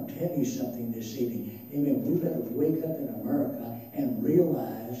 I want to tell you something this evening. Amen. We better wake up in America and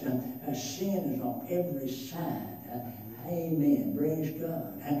realize sin is on every side. Amen. Praise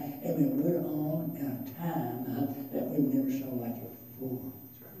God. Amen. We're on in a time that we've never saw like it before.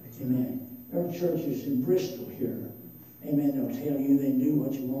 Amen. There are churches in Bristol here. Amen. They'll tell you they do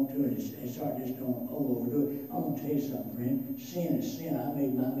what you want to, and start just don't overdo it. I'm going to tell you something, friend. Sin is sin. I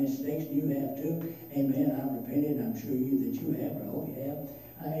made my mistakes. You have too. Amen. I repented. I'm sure that you have. I hope you have.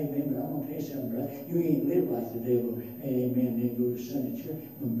 Amen. But I'm going to tell you something, brother. You ain't live like the devil. Amen. Then go to Sunday church.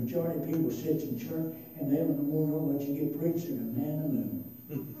 The majority of people sit in church, and they don't know what you get preached to the man in the moon.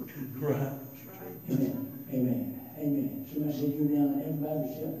 Right. Amen. Amen. Amen. Somebody said, you down there by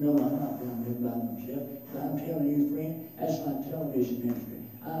yourself? No, I'm not down there by myself. But I'm telling you, friend, that's my television ministry.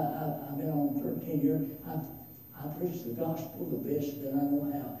 I've been on 13 years. I preach the gospel the best that I know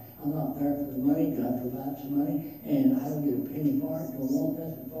how. I'm not there for the money. God provides the money, and I don't get a penny for it. Don't want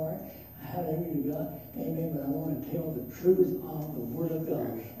nothing for it. Hallelujah to God. Amen. But I want to tell the truth of the Word of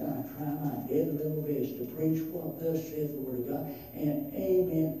God. And I try my dead little best to preach what thus saith the Word of God. And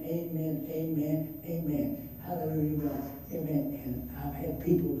amen, amen, amen, amen. Hallelujah, God. Amen. And I've had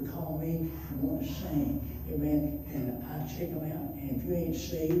people call me and want to sing. Amen. And I check them out. And if you ain't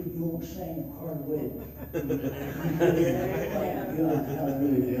saved, you won't sing a part of the wedding.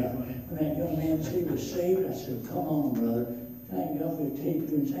 Hallelujah, God. When that young man said he was saved, I said, come on, brother. thank God for the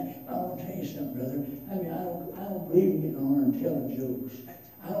teacher and say, I want to tell you something, brother. I mean, I don't believe in getting on and telling jokes.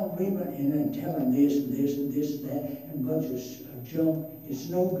 I don't believe in telling this and this and this and that and a bunch of junk. It's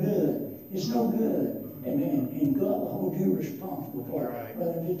no good. It's no good. Amen. And God will hold you responsible for it.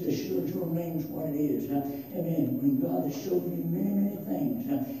 Brother, just assure your name's what it is. Amen. When God has showed me many, many things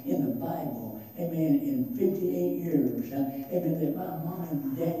in the Bible, amen, in 58 years, amen, that my mom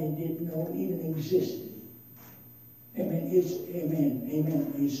and daddy didn't know even existed. Amen.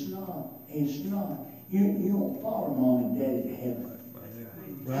 Amen. It's not. You don't follow mom and daddy to heaven.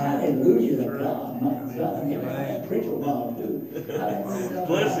 Right. Hallelujah to God. My God, I preach a while too.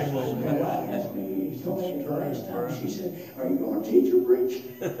 Bless him, Lord. My wife asked me, she told me the last time, she said, are you going to teach or preach?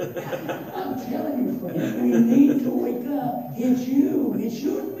 I'm telling you, friend, we need to wake up. It's you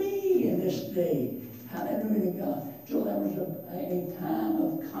and me in this day. Hallelujah to God. So there was a time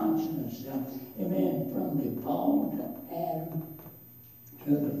of consciousness, amen, from the fall to Adam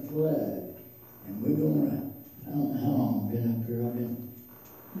to the flood. And we're going to, I don't know how long I've been up here. I've been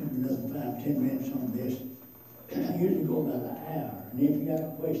maybe another 5-10 minutes on this. I usually go about an hour. And if you got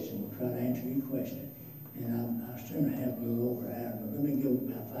a question, we'll try to answer your question. And I'll soon have a little over an hour, but let me go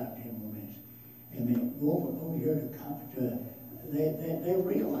about 5-10 more minutes. Amen. Go over here to they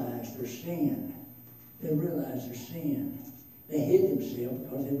realize their sin. They realize their sin. They hid themselves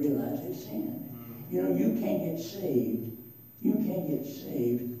because they realize they sinned. You know, you can't get saved. You can't get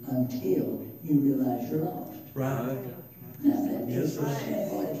saved until you realize you're lost. Right. Now, that Yes, is sir.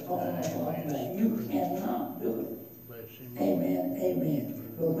 what it's falling off back. You cannot do it. Amen, amen.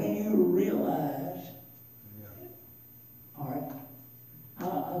 But when you realize, all right,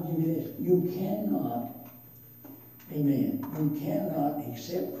 I'll do this. You cannot, amen, you cannot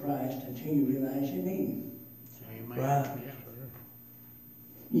accept Christ until you realize you need Him. Right.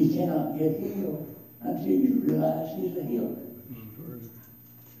 You cannot get healed until you realize He's the healer.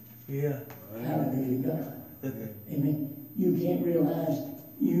 Yeah. Hallelujah to God. Amen. You can't realize,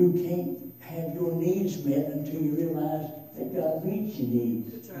 you can't have your needs met until you realize that God meets your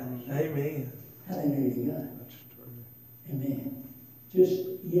needs. That's right. Amen. Hallelujah to God. Amen. Just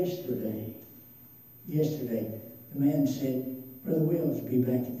yesterday, the man said, Brother Wills will be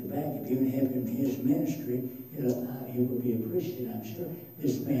back at the back. If you would have him in his ministry, he would be appreciated, I'm sure.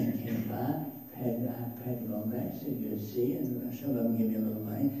 This man came by, I patted him on the back, said, good to see you. And some of them give me a little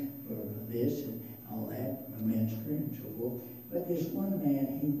money for this and all that, my ministry and so forth. But this one man,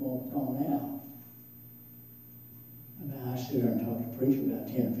 he walked on out. I stood there and talked to the preacher about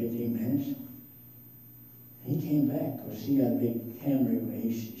 10 or 15 minutes. He came back because he got a big camera. I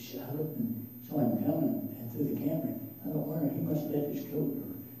looked and saw him coming and through the camera. I thought, wonder, he must have left his coat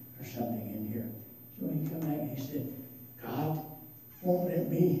or something in here. So he come back and he said, God won't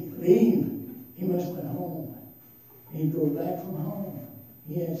let me leave. He must have went home. And he drove back from home.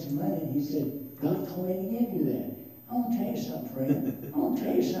 He had some money and he said, God told me to give you that. I want to tell you something, friend. I want to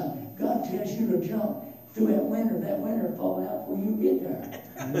tell you something. God tells you to jump through that window fall out before you get there.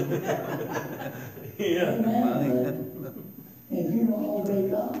 Yeah. Amen. And if you don't obey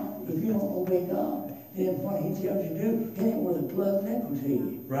God, then what He tells you to do, it ain't worth a plug nickel to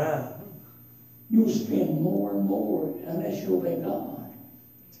you. Right. You'll spend more and more unless you obey God.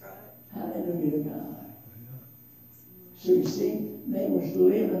 That's right. Hallelujah to God. So you see, they was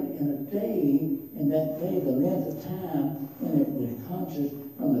living in a day, and that day, the length of time when it was conscious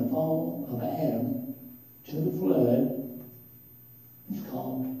from the fall of Adam to the flood, it's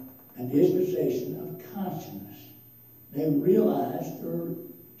called a dispensation of consciousness. They realized their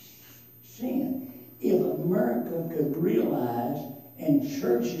sin. If America could realize, and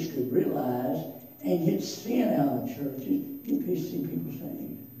churches could realize, and get sin out of the churches, you'd see people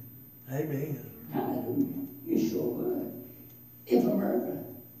saved. Amen. Hallelujah. You sure would. If America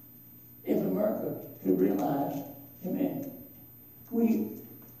could realize, amen, we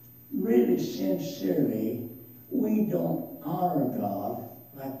really sincerely, we don't honor God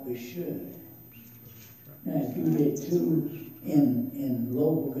like we should. Now, if you get too in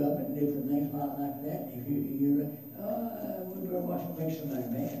local government and different things like that, if we better watch and make somebody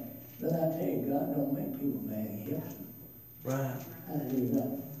mad. But I tell you, God don't make people mad. He helps them. Right.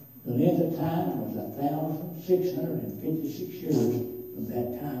 Hallelujah. The length of time was 1,656 years from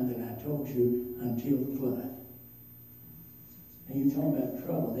that time that I told you until the flood. And you talking about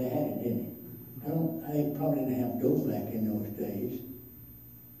trouble, they had it, didn't they? They probably didn't have dope back in those days.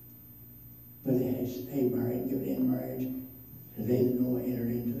 But they had stay married, given in marriage, the day that Noah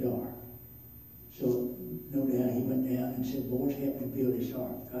entered into the ark. So, no doubt he went down and said, boys, help me build this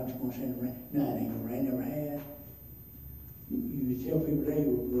ark. God's going to send rain. No, it ain't going to rain, never has. You tell people today,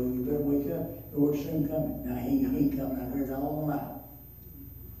 well, you better wake up, the Lord's soon coming. Now, he ain't coming. I heard it all my life.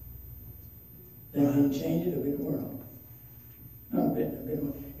 That didn't change it a bit of world. Not a bit.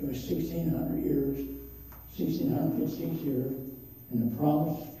 It was 1,600 years, 1,656 years, and the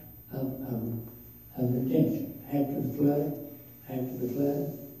promise of redemption. After the flood,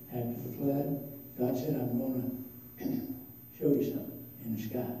 God said, I'm going to show you something in the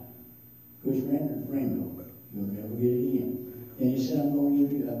sky. Goes around the rainbow. You'll never get it again. Then he said, I'm going to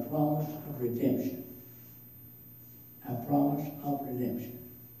give you a promise of redemption. A promise of redemption.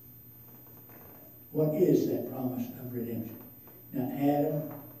 What is that promise of redemption? Now,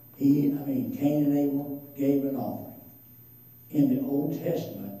 Cain and Abel gave an offering. In the Old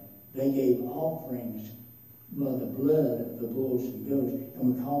Testament, they gave offerings by the blood of the bulls and goats,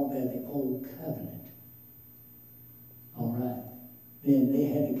 and we call that the Old Covenant. All right. Then they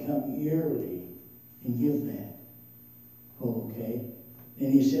had to come yearly and give that. Oh, okay.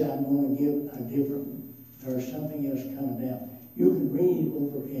 Then he said, I'm going to give a different, there's something else coming down. You can read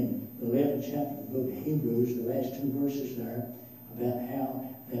over in the 11th chapter of the book of Hebrews, the last 2 verses there, about how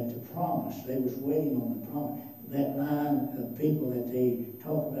that the promise, they was waiting on the promise. That line of people that they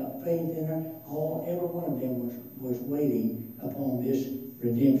talk about faith in her, every one of them was waiting upon this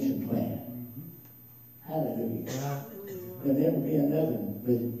redemption plan. Hallelujah. There'll never be another one,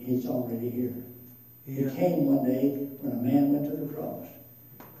 but it's already here. Yeah. It came one day when a man went to the cross.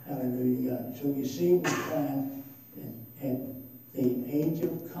 Hallelujah, God. So you see, we find at the age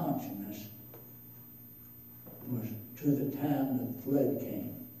of consciousness was to the time the flood came.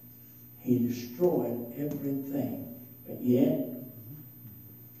 He destroyed everything. But yet,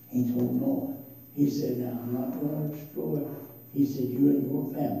 he told Noah, he said, now I'm not going to destroy it. He said, you and your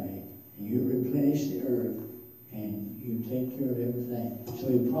family, and you replenish the earth, and you take care of everything. So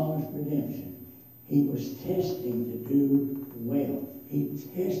he promised redemption. He was testing to do well. He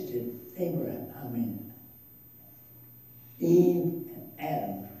tested Eve and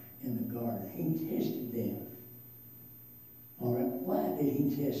Adam in the garden. He tested them. All right, why did he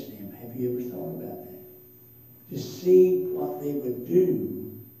test them? Have you ever thought about that? To see what they would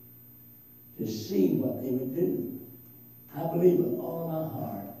do. To see what they would do. I believe with all my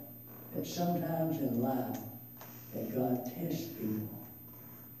heart that sometimes in life that God tests people.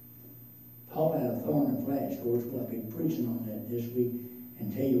 Paul had a thorn in the flesh. Of course, we'll be preaching on that this week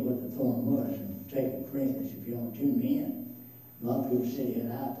and tell you what the thorn was in 2 Corinthians if you want to tune me in. A lot of people say he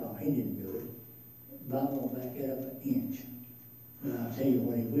had eye problem. He didn't do it. The Bible won't back it up an inch. But I'll tell you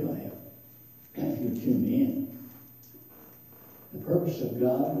what he will have if you tune me in. The purpose of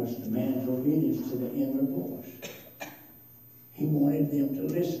God was the man's obedience to the inward voice. He wanted them to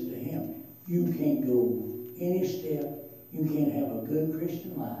listen to him. You can't go any step. You can't have a good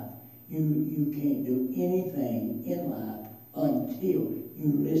Christian life. You can't do anything in life until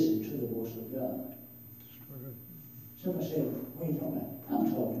you listen to the voice of God. Somebody said, what are you talking about?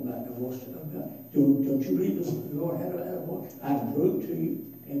 I'm talking about the voice of God. Don't you believe the Lord had a voice? I can prove to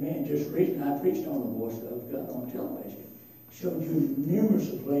you. Amen. Just recently I preached on the voice of God on television. Showed you numerous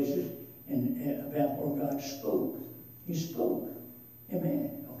places and about where God spoke. He spoke.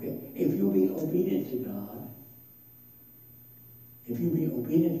 Amen. Okay. If you be obedient to God,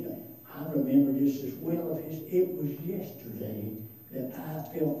 I remember just as well it was yesterday that I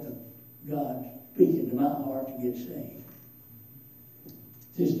felt God speaking to my heart to get saved.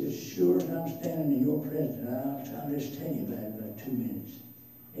 Just as sure as I'm standing in your presence, I'll just tell you about it in about 2 minutes.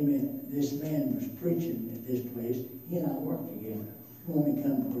 Amen. This man was preaching at this place. He and I worked together. He wanted me to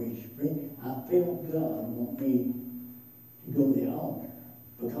come preach. I felt God want me to go to the altar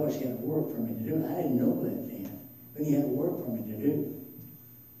because he had work for me to do. I didn't know that then, but he had work for me to do.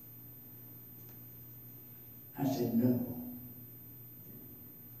 I said, no.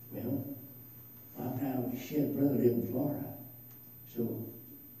 Well, she had a brother live in Florida. So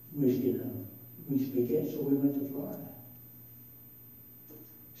we speak it, so we went to Florida.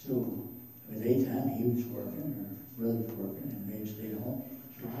 So at the daytime he was working, her brother was working, and they stayed home.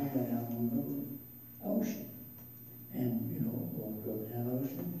 So I went out on the ocean. And, walked up down the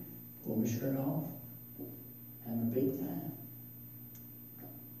ocean, pulled my shirt off, having a big time.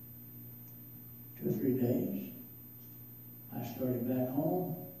 2 or 3 days. I started back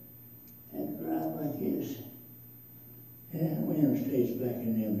home, had to drive like this. And we interstates back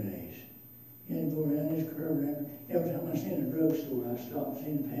in them days. You had to go around this curve. Every time I seen a drugstore, I stopped and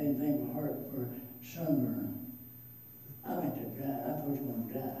seen if I had anything for heart for sunburn. I went to die. I thought you were going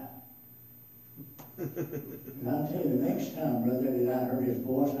to die. And I'll tell you, the next time, brother, that I heard his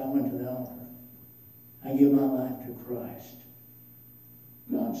voice, I went to the altar. I give my life to Christ.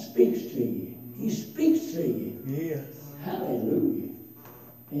 God speaks to you. He speaks to you. Yes. Hallelujah.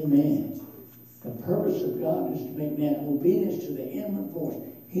 Amen. The purpose of God is to make man obedience to the inward force.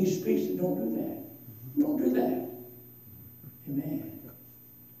 He speaks it, don't do that. Don't do that. Amen.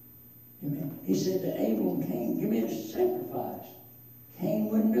 Amen. He said to Abel and Cain, give me a sacrifice. Cain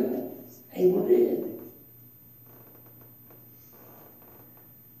wouldn't do it. Abel did.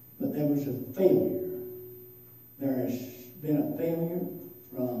 But there was a failure. There has been a failure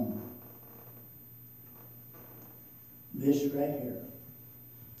from this right here.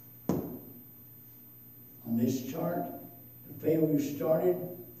 On this chart, the failure started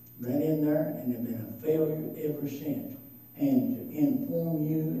right in there, and there's been a failure ever since. And to inform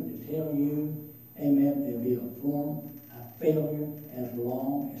you and to tell you, amen, there'll be a failure as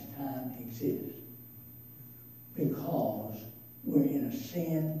long as time exists. Because we're in a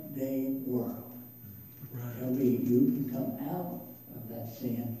sin-day world. Right. There'll be, you can come out of that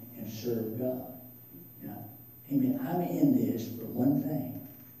sin and serve God. Now, amen, I'm in this for one thing.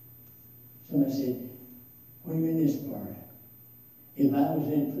 Somebody said, what are you in this for? If I was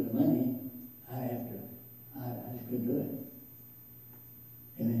in it for the money, I just couldn't do it.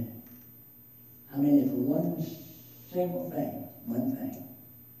 Amen. I'm in it for one single thing, one thing.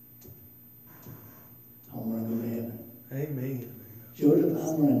 I want to go to heaven. Amen. Joseph, I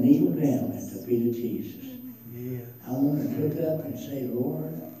want to kneel down at the feet of Jesus. Yeah. I want to look up and say,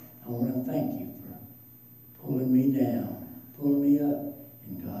 Lord, I want to thank you for pulling me down, pulling me up,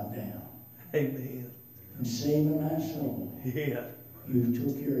 and God down. Amen. And saving my soul. Yeah. You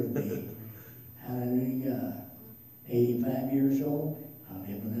took care of me. Hallelujah, God. 85 years old, I'll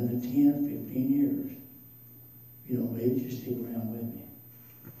live another 10 or 15 years. If you don't believe it, just stick around with me.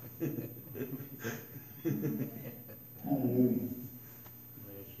 Hallelujah.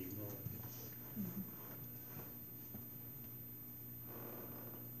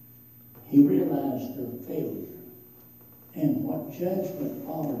 He realized their failure. And what judgment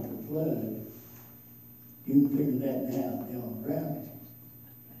followed the flood, you can figure that now, they're on ground.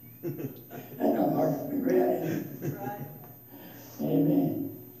 That's not hard to figure out, is it? Right. Amen.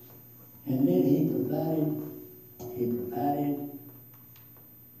 And then he provided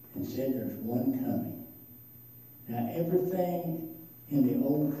and said there's one coming. Now everything in the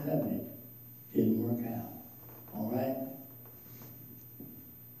old covenant didn't work out. All right?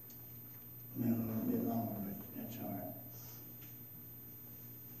 I mean, a little bit longer, but that's all right.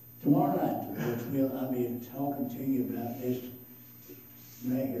 Tomorrow night, I'll be talking to you about this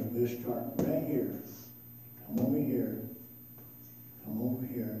right here. We'll start right here. Come over here. Come over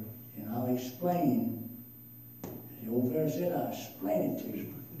here. And I'll explain. As the old fellow said, I'll explain it to you.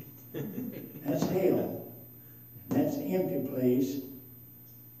 That's hell. That's the empty place.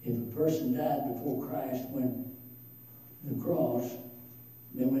 If a person died before Christ went the cross,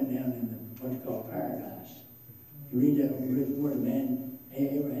 they went down in what's called paradise. You read that over the word of man,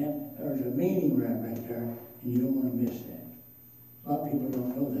 Abraham, there's a meaning right there, and you don't want to miss that. A lot of people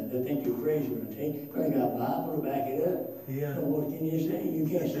don't know that. They think you're crazy when I take, well, they got a Bible to back it up. Yeah. So what can you say? You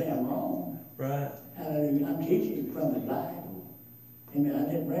can't say I'm wrong. Right. Hallelujah. I'm teaching you from the Bible. Amen.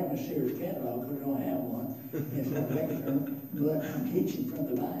 I didn't bring my Sears catalog because I don't have one. It's not lecture, but I'm teaching from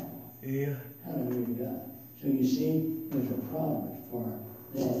the Bible. Yeah. Hallelujah, God. So you see, there's a promise for that.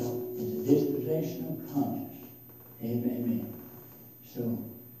 It's a disposition of conscience. Amen. So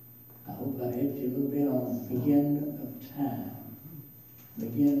I hope I helped you a little bit on the beginning of time.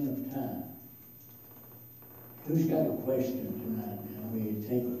 Beginning of time. Who's got a question tonight now? We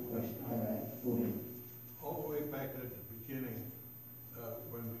take a question. All right, go ahead. All the way back at the beginning,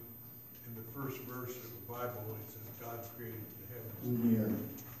 when in the first verse of the Bible, it says God created the heavens. In the earth.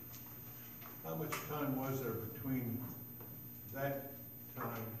 How much time was there between that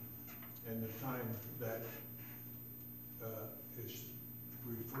time and the time that is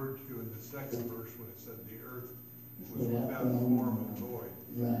referred to in the second verse when it said the earth was without form and void?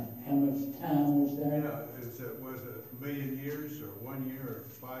 Right. How much time was there? Yeah, was it a million years or 1 year or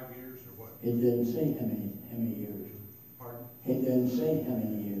 5 years or what? It doesn't say how many years. Pardon? It doesn't say how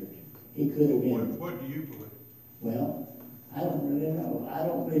many years. It could have been. What do you believe? Well, I don't really know. I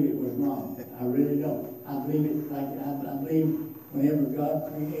don't believe it was wrong. I really don't. I believe it like I believe whenever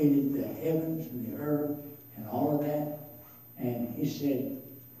God created the heavens and the earth and all of that, and He said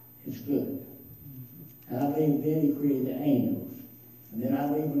it's good. And I believe then He created the angels. And then I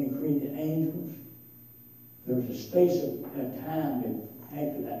believe when He created the angels, there was a space of time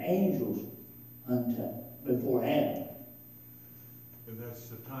after the angels before Adam. And that's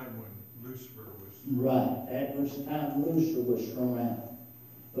the time when Lucifer was. Right. That was the time Lucifer was thrown out.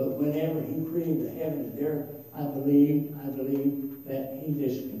 But whenever He created the heavens there, I believe that He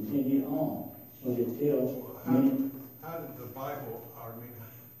just continued on. Because it tells How how did the Bible, I mean,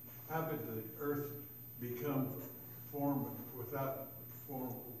 how did the earth become form without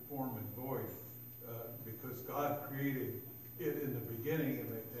form and void? Because God created it in the beginning,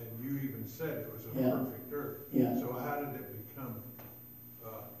 and you even said it was a Yeah. perfect earth. Yeah. So how did it become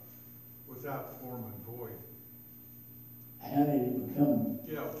without form and void? How did it become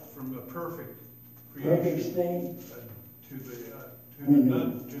Yeah, from the perfect perfect creation state? to the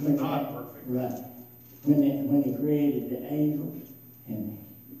When not perfect. Right. When he created the angels and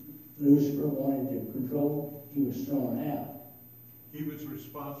Lucifer wanted to control, he was thrown out. He was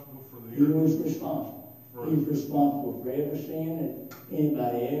responsible for the He earth. was responsible. He was responsible for every sin that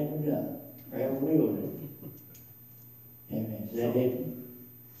anybody ever done, or ever will do. Amen. Is that it?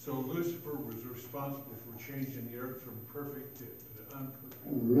 So Lucifer was responsible for changing the earth from perfect to unperfect.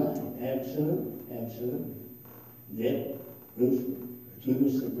 Right, absolutely, absolutely. Devil, Lucifer, he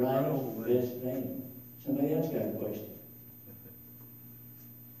was the brightest, best thing. Somebody else got a question?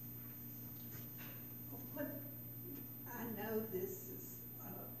 What, I know this is,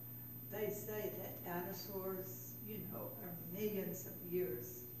 they say that dinosaurs, you know, are millions of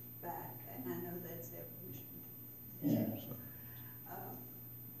years back, and I know that's evolution. Yeah.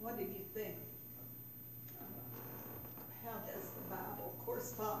 What do you think? How does the Bible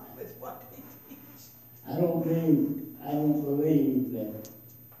correspond with what they teach? I don't believe that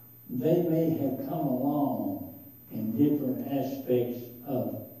they may have come along in different aspects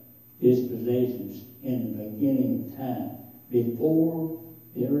of dispensations in the beginning of time. Before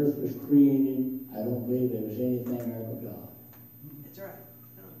the earth was created, I don't believe there was anything there but God. That's right.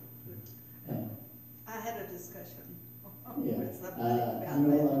 Yeah. I had a discussion Yeah. with somebody I about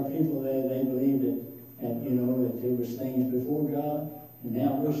know a that. lot of people, they believe that, you know, that there was things before God, and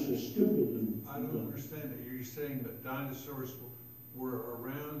now we're so stupid. I don't understand it. You're saying that dinosaurs were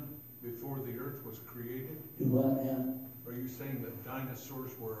around before the earth was created? Do what now? Are you saying that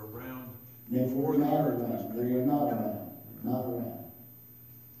dinosaurs were around They before were the not earth was around, they were created? not around, not around.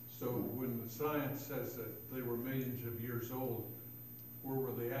 So when the science says that they were millions of years old, where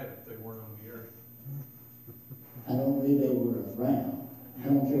were they at if they weren't on the earth? I don't believe they were around. I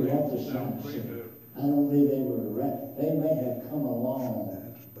don't care what the science said. I don't believe they were around. They may have come along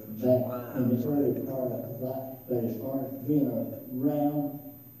back in the early part of life, but as far as being around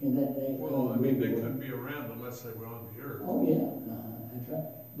in that day. Well, I mean, they couldn't be around unless they were on the earth. Oh, yeah, that's right.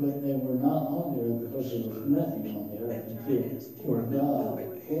 But they were not on the earth because there was nothing on the earth That's until right, it's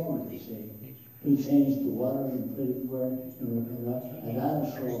God formed it, see. He changed the water and put it where, and a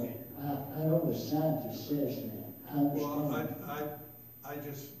dinosaur. I know the scientist says that. I Well, understand. I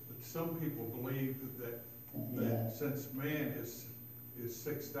just, some people believe that Yeah. since man is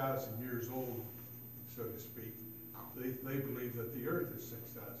 6,000 years old, so to speak, they believe that the earth is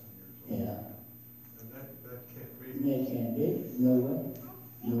 6,000 years old. Yeah. And that can't be. They can't be, no way.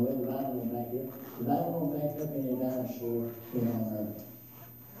 No way, the Bible won't back it up. The Bible won't back up any dinosaur being on earth.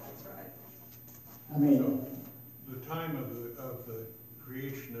 That's right. I mean, So the time of the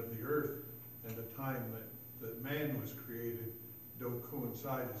creation of the earth and the time that man was created don't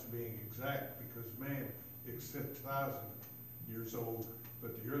coincide as being exact, because man is 6,000 years old,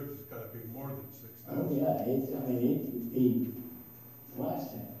 but the earth has got to be more than 6,000. oh yeah, it could be twice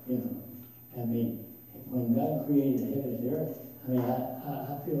that, you know. I mean, when God created the heaven and the earth, I mean,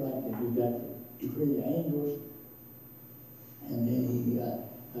 I feel like that he created angels, and then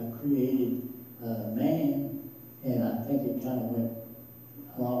he created man, and I think it kind of went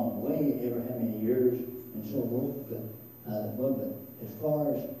a long way, ever how many years and so forth, but as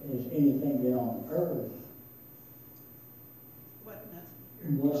far as anything been on earth,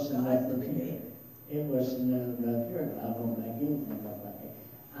 it wasn't nothing here. It wasn't nothing here. I won't make anything up like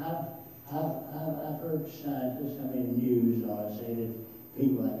that. I've heard scientists, I mean, news, and all say that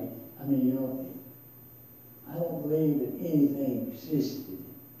people like it. I mean, you know, I don't believe that anything existed.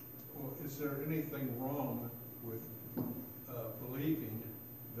 Well, is there anything wrong with believing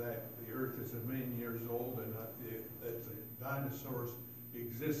that the earth is 1 million years old and that the dinosaurs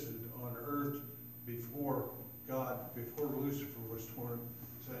existed on earth before God, before Lucifer was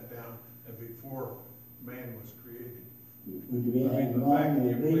sent down, and before man was created? Would you be I mean, anything the wrong fact that you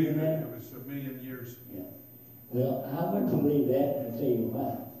with believe believing that that? it was 1 million years. Yeah. Well, I wouldn't believe that, and I'll tell you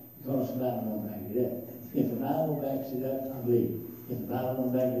why. Because the Bible won't back it up. If the Bible backs it up, I believe it. If the Bible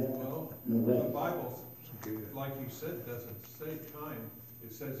won't back it up, Well, no way. the Bible, like you said, doesn't say time.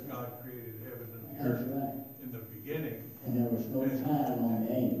 It says God created heaven and the That's earth right. in the beginning, And there was no time on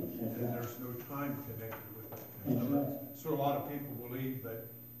the angels. That's and right. there's no time connected with it. That's right. So a lot of people believe that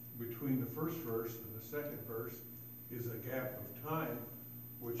between the first verse and the second verse is a gap of time,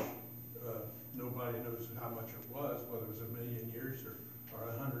 which nobody nobody knows how much it was, whether it was 1,000,000 years or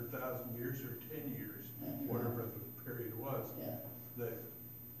 100,000 years or 10 years, whatever the period was, Yeah. that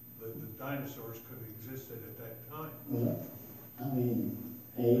the dinosaurs could have existed at that time. Well, I mean,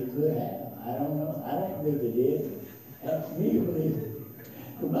 they could have, I don't know, I don't believe they did. That's me to believe it.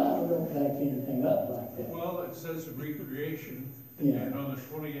 The Bible don't back anything up like that. Well, it says recreation, Yeah. and on the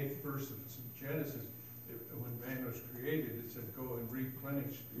 28th verse of Genesis, when man was created, it said, go and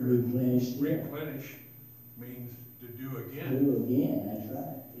replenish. the earth." Replenish, yeah. Replenish means to do again. Do again, that's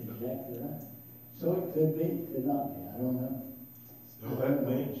right, exactly right. So it could be, could not be, I don't know. So that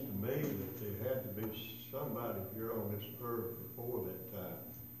means to me that there had to be somebody here on this earth before that time.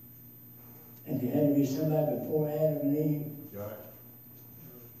 And there had to be somebody before Adam and Eve. Right?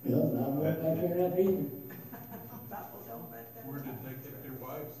 Well, I don't back there that either. Bible don't let that. Where did they get their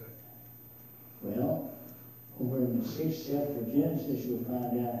wives at? Well, over in the 6th chapter of Genesis, you'll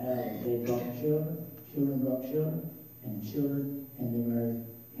find out how they brought children, children brought children, and they married,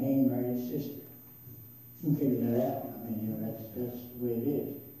 Cain married his sister. You can figure that out. I mean, you know, that's the way it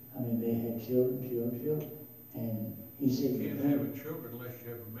is. I mean, they had children, and he said, You can't have a children unless you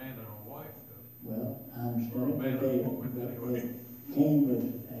have a man and a wife, though. well, I understand, Or a man but and a woman, anyway. Cain was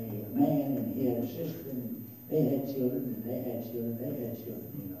a man, and he had a sister, and they had children, and they had children,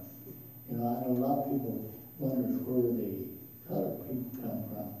 you know. You know, I know a lot of people wonders where the colored people come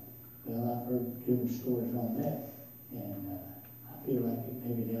from. Well, I've heard different stories on that, and I feel like it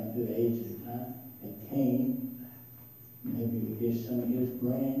maybe down to the age of the time that Cain, maybe some of his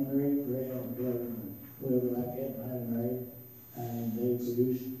grandbrother, whoever like that might have married, and they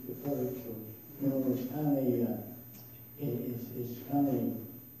produced the colored. So, you know, it's kind of, it's kind of,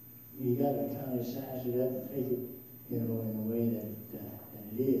 you got to kind of size it up and take it, you know, in a way that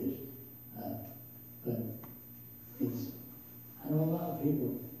it is. But it's, I know a lot of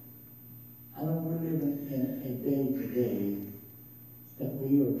people, I know we're living in a day today that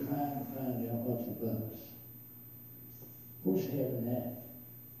we are trying to find out what's above us. Where's heaven at?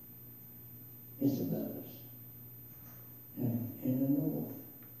 It's above us. And in the north.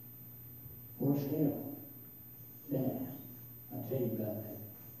 Where's hell? Down. I'll tell you about that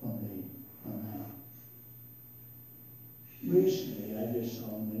one day, one night. Recently, I just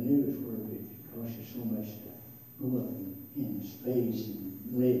saw on the news where it costs you so much to go up in space and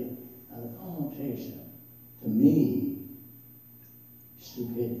live. I'm going to tell you something. To me,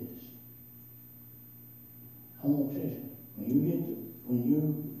 stupidity. I'm going to tell you something. When you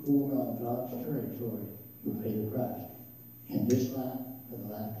go around God's territory, you'll pay the price. In this life, for the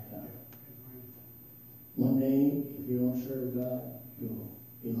life to come. One day, if you don't serve God, you'll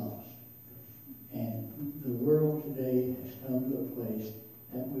be lost. And the world today has come to a place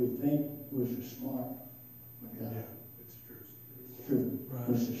that we think we're so smart. We're Yeah, dumb. it's true. It's true. Right.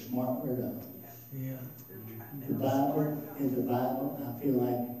 We're so smart, we're dumb. Yeah. The Bible,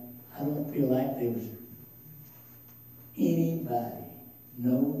 I don't feel like there was anybody,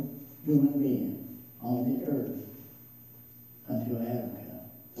 no human being on the earth until Adam came.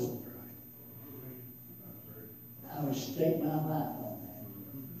 I would stake my life on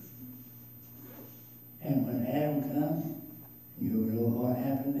that. And when Adam come, you know what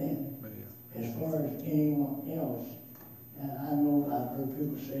happened then. Yeah. As far as anyone else, I know I've heard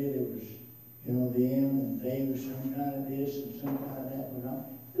people say there was, you know, them and they was some kind of this and some kind of that, but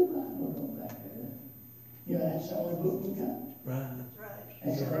the Bible don't back that up. You know, that's the only book we got. Right.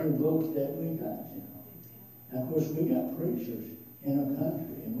 That's the only book that we got, you know. And of course, we got preachers in our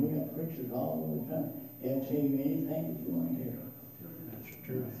country, and we got preachers all over the country. They'll tell you anything that you want to hear. That's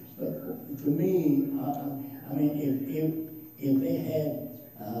true. But to me, I mean, if they had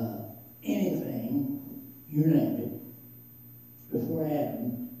anything, you name it, before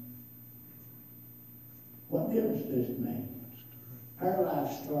Adam, what difference does it make? Our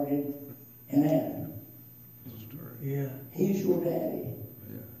life started in Adam. Yeah. He's your daddy.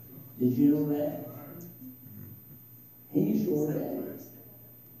 Yeah. Did you know that? He's your daddy.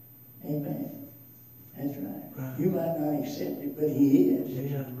 Amen. That's right. Right. You might not accept it, but he is.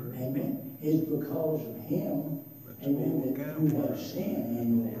 Yeah. Amen. It's because of him, That's amen, all that we you got. have sin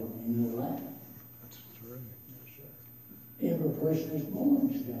in your life. That's right. Every person is born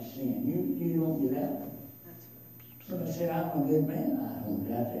has got sin. You don't get out of it. Somebody said, I'm a good man. I don't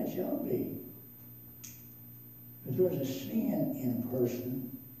doubt that shall be. But there's a sin in a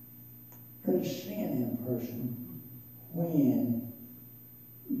person. There's a sin in a person when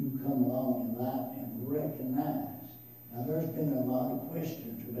you come along in life and recognize. Now, there's been a lot of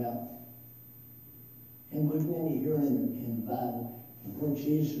questions about, and we go over here in the Bible, and where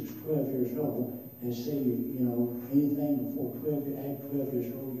Jesus was 12 years old, they say, you know, anything before 12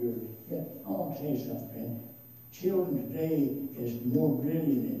 years old, I want to want to tell you something, friend. Children today is more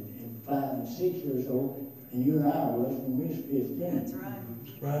brilliant at 5 and 6 years old than you and I was when we was 15. That's right.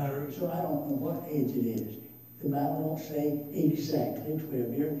 Right. So I don't know what age it is. The Bible don't say exactly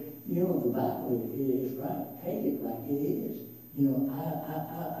 12 years. You know, the Bible is right. Take it like it is. You know,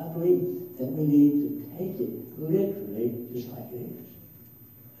 I believe that we need to take it literally just like it is.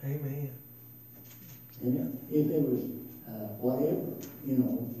 Amen. And if it was whatever, you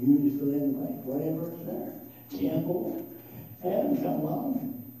know, you just fill in the blank, whatever is there. Temple, Adam come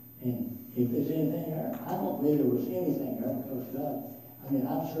along, and if there's anything there, I don't believe there was anything there because God, I mean,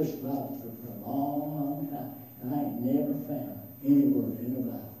 I've searched the Bible for a long, long time, and I ain't never found any word in the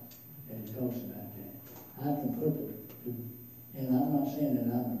Bible that talks about that. I can put and I'm not saying that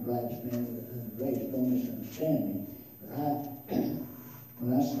I'm the brightest man of the race, don't misunderstand me, but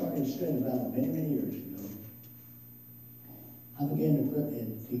when I started studying the Bible many, many years ago, I began to put it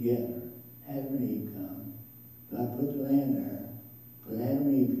together. Adam and Eve come. God put the land there, put Adam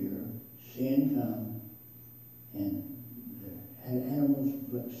and Eve here, sin come, and the animals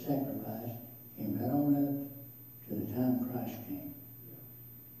sacrificed came right on up to the time Christ came.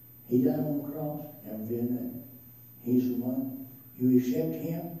 He died on the cross, never been that. He's the one. You accept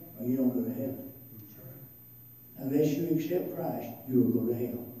him, or you don't go to heaven. Unless you accept Christ, you will go to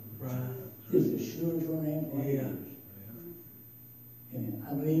hell. Right. This is sure as your name what it Yeah. is. And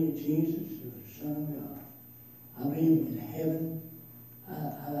I believe that Jesus is the Son of God. I believe in heaven.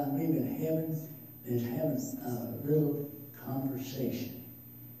 I believe in heaven is having a little conversation.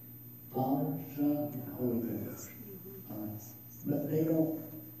 Father, Son, and Holy Ghost. But they don't,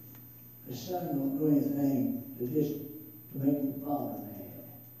 the Son don't do anything to just to make the Father mad.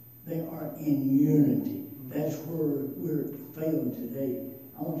 They are in unity. That's where we're failing today.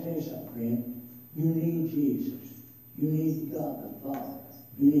 I want to tell you something, friend. You need Jesus. You need God the Father.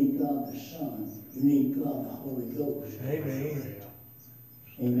 You need God the Son. You need God the Holy Ghost. Amen.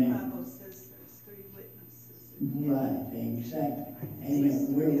 The Amen. Bible says there's 3 witnesses. Right, exactly.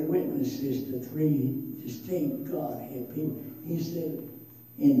 Amen. We're witnesses to 3 distinct Godhead people. He said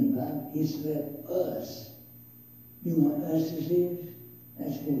in the Bible, he said us. You know what us is?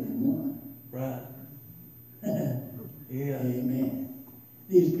 That's more than one. Right. Yeah. Amen.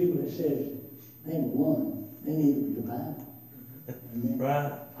 These people that says they were one, they need the Bible. Amen.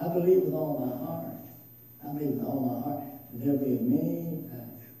 Right. I believe with all my heart. I believe with all my heart. There'll be many.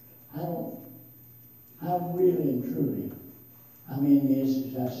 I really and truly. I'm in this,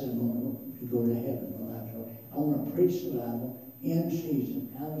 as I said, I'm going to go to heaven. I want to preach the Bible in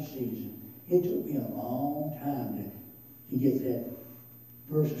season, out of season. It took me a long time to get that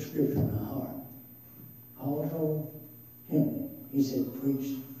verse of scripture in my heart. Paul told Timothy, he said,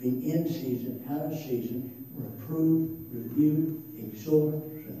 preach the in season, out of season, reprove, rebuke, exhort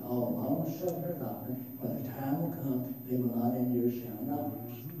with all long-suffering doctrine. When the time will come, they will not endure sound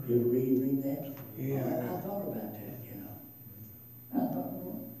doctrines. Did you read that? Yeah. I thought about that, you know. I thought,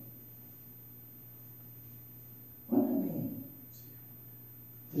 well, what do I mean?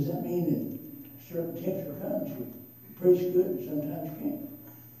 Does that mean that certain temperature comes, you preach good and sometimes can't?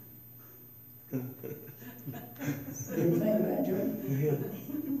 Do you think about it, Joe? Yeah.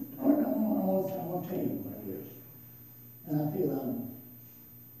 I want to tell you what it is. And I feel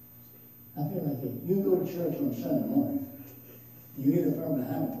like if you go to church on Sunday morning, you get up from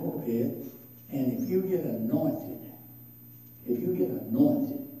behind the pulpit, and if you get anointed,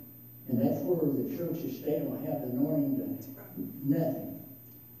 and that's where the churches stay, don't have the anointing to nothing.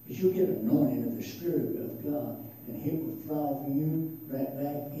 But you get anointed of the Spirit of God, and it will fall for you right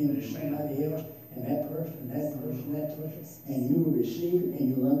back into somebody else, and that person, and you will receive it, and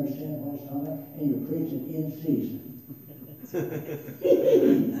you'll understand what it's talking about, and you're preaching in season.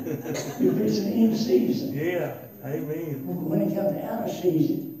 You're preaching in season. Yeah. Amen. When it comes out of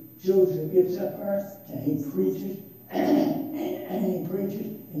season, Joseph gets up there, and he preaches, and he preaches,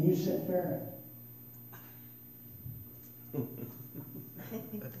 and you sit there.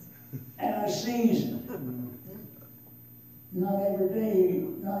 Out of season. Not every day,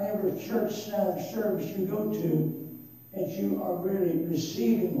 not every church service you go to, that you are really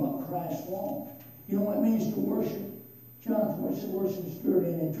receiving what Christ wants. You know what it means to worship? Jonathan, what's the worship in spirit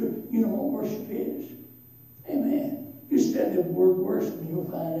and in truth? You know what worship is. Amen. You study the word worship and you'll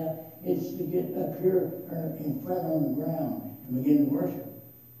find out it's to get up here or in front on the ground and begin to worship.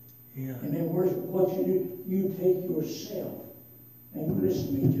 Yeah. And then worship, what you do, you take yourself. Now you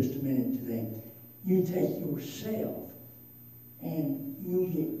listen to me just a minute today. You take yourself and you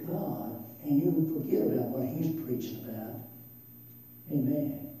get God and you forget about what he's preaching about.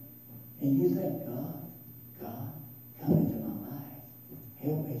 Amen. And you think, God, come into my life.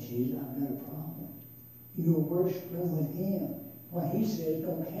 help me, Jesus, I've got a problem. You're worshiping with him. What he says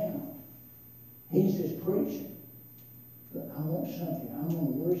don't count. He's just preaching. But I want something. I'm going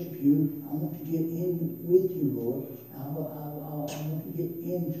to worship you. I want to get in with you, Lord. I want to get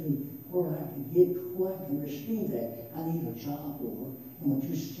into where I can receive that. I need a job, Lord. And would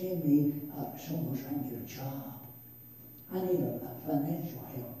you send me somewhere so I can get a job? I need a financial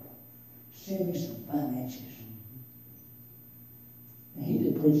help. Send me some finances. And he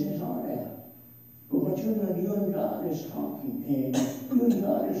did preaching his heart out. But what you're doing, you and God is talking, and you and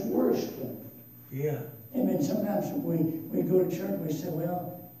God is worshiping. Yeah. And then sometimes we go to church and we say,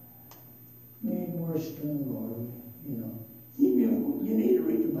 well, we ain't worshiping the Lord, you know. You need to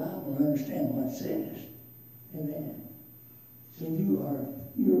read the Bible and understand what it says. Amen. So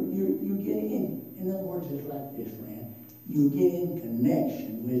you're getting in other words, it's like this, friend. You get in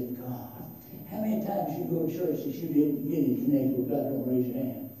connection with God. How many times you go to church that you didn't get in connection with God? Don't raise your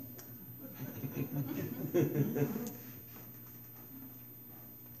hand.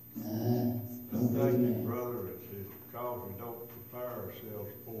 I'm thinking, brother, it's because we don't prepare ourselves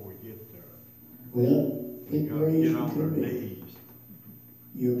before we get there. Well, We it gotta raised get you on to our be. knees.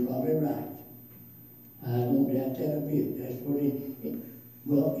 You're probably right. I don't doubt that a bit. That's what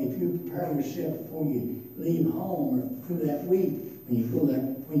well, if you prepare yourself before you leave home or through that week, when you go there,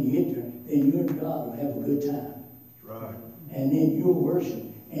 when you get there, then you and God will have a good time. That's right. And then you'll worship.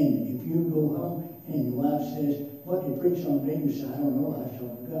 And if you go home and your wife says, what did you preach on today? You say, I don't know, I was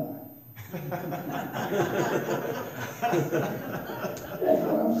talking to God.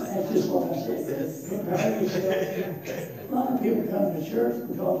 That's just what I said. Prepare yourself. A lot of people come to church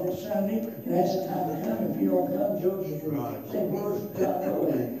because it's Sunday, and that's the time to come. If you don't come, Joseph will say, where's God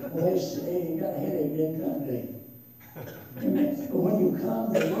going? Well, they say, you got a headache, didn't come today. Amen. But when you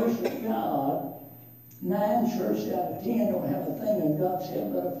come to worship God, 9 churches out of 10 don't have a thing in God's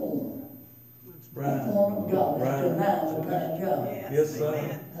head but a form. Right. A form of God. That's Right. denying the kind of God. Yes, sir.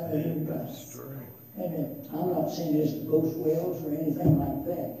 Hallelujah. Amen. I'm not saying this to boast wells or anything like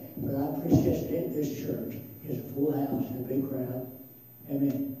that, but I preach yesterday at this church. It's a full house and a big crowd.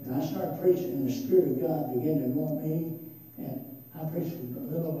 Amen. And I started preaching, and the Spirit of God began to anoint me, and I preached for a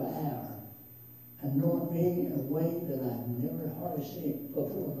little over an hour. Anoint me in a way that I've never hardly seen it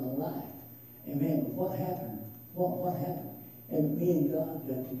before in my life. Amen. But what happened? What happened? And me and God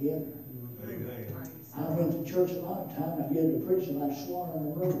got together. Amen. I went to church a lot of times. I get to preaching like swan on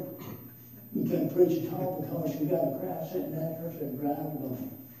the road. You can't preach at all because you got a crowd sitting down there and driving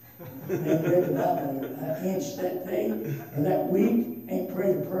along. Ain't read the Bible an inch that day or that week. Ain't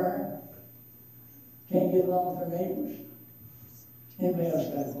prayed a prayer. Can't get along with their neighbors. Anybody else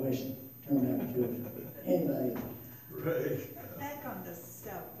got a question? Turn back to Joseph. Anybody else? Right. Back on the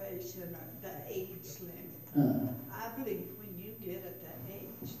salvation or the age limit. I believe when you get at that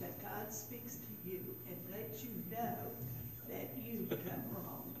age, that God speaks to you and lets you know that you've done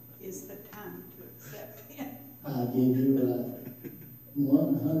wrong, is the time to accept Him. I'll give you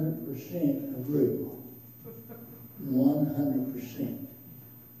 100% approval. 100%.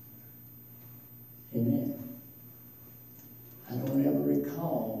 Amen. I don't ever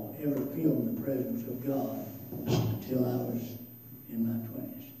recall ever feeling the presence of God until I was in my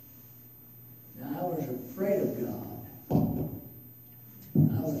 20s. Now, I was afraid of God.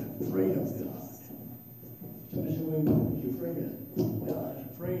 I was afraid of God. Somebody said, well, what was you afraid of? Well, I was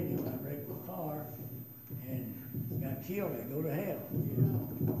afraid if I wrecked my car and got killed, I'd go to hell.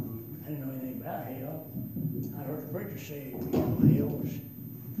 I didn't know anything about hell. I heard the preacher say, hell was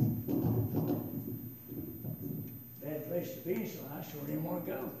a bad place to be, so I sure didn't want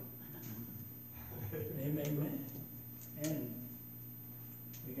to go. Amen. And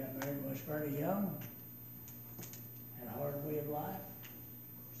we got married when I was fairly young, had a hard way of life.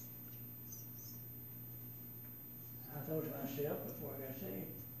 I thought to myself before I got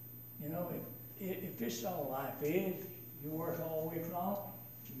saved, you know, if this is all life is, you work all week long,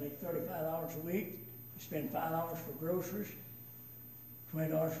 you make $35 a week, you spend $5 for groceries,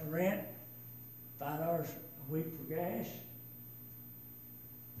 $20 for rent, $5 a week for gas,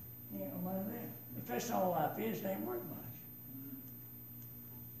 you ain't no money there. If that's all life is, it ain't worth much.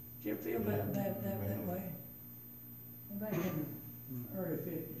 Do you ever feel that way? Back in the early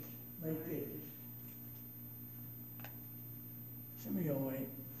 50s, late 50s. Some of y'all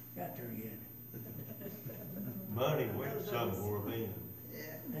ain't got there yet. Money went somewhere then.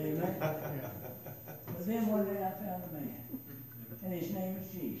 Amen. But then one day I found a man, and his name is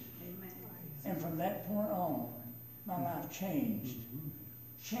Jesus. Amen. And from that point on, my life changed.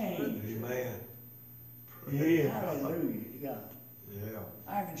 Changed. Amen. Yeah. Hallelujah to God. Yeah.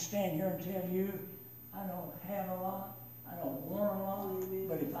 I can stand here and tell you, I don't have a lot. I don't want a lot,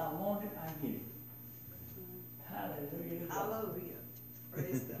 but if I want it, I get it. Hallelujah to God. Hallelujah.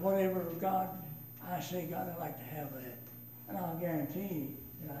 Praise the Lord. Whatever God, I say, God, I'd like to have that. And I'll guarantee you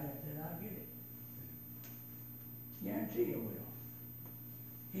that I'll get it. Guarantee you will.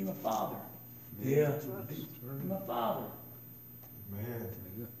 He's my Father. Yeah. He's my Father. Man.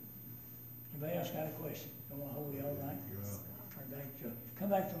 Anybody else got a question? Don't want to hold you all night? Come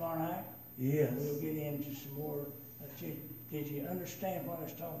back tomorrow night. Yes. And we'll get into some more. Did you understand what I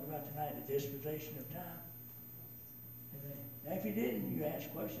was talking about tonight, the dispensation of time? Now, if you didn't, you ask a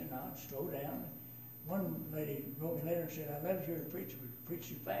question, I'll slow down. One lady wrote me a letter and said, I'd love to hear the preacher, but preach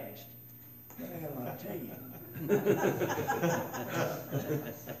too fast. But I got a lot to tell you.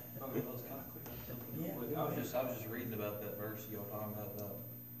 I was just reading about that verse y'all talking about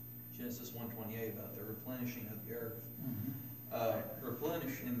Genesis 1:28 about the replenishing of the earth.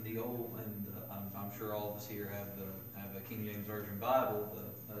 Replenish in the old, and I'm sure all of us here have a King James Version Bible,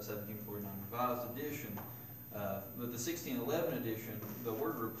 the 1749 Revised Edition. But the 1611 edition, the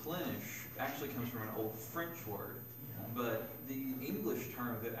word replenish actually comes from an old French word. But the English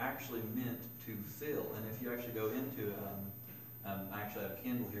term that actually meant to fill, and if you actually go into it, I actually have a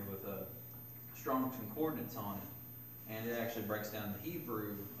Kindle here with Strong's Concordance on it, and it actually breaks down the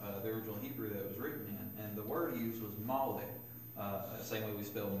Hebrew, the original Hebrew that it was written in, and the word used was mawleh, same way we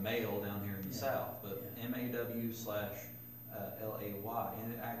spell male down here in the South, but MAW/LAY,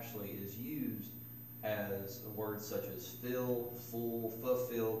 and it actually is used as words such as fill, full,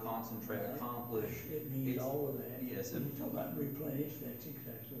 fulfill, concentrate, accomplish. It means all of that. Yes. When you talk about replenish, that's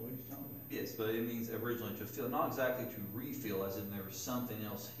exactly what he's talking about. Yes, but it means originally to fill, not exactly to refill, as in there was something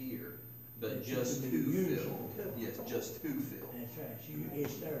else here, but It's just to to be used. fill. Yes, just to fill. That's right.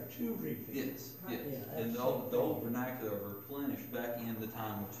 It's there to refill. Yes, yes. Yeah, And the that's old it. vernacular of replenish back in the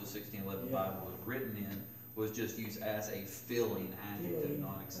time which the 1611 Yeah. Bible was written in was just used as a filling adjective, Filling.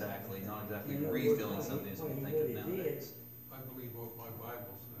 not exactly You know, refilling what something he- as we what he think of really nowadays. I believe what my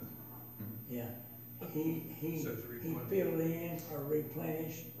Bible says. Yeah. He Says replenish. filled in or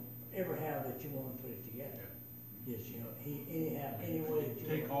replenished every how that you want to put it together. Yes, you know, any way that you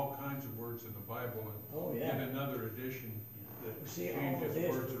Take want. all kinds of words in the Bible Oh, and yeah. get another edition Well, that see, all of changes this,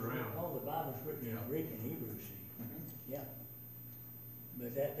 words around. all the Bible's written in Yeah. Greek and Hebrew, see. Mhm. Yeah.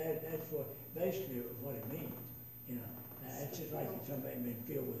 But that's what, basically what it means, you know. Now, it's just like if somebody been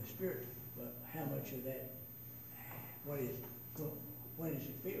filled with the Spirit, but how much of that, when is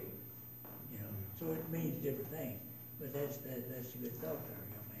it filled? You know, so it means different things, but that's a good thought there,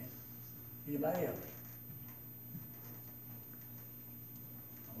 young man. Anybody else?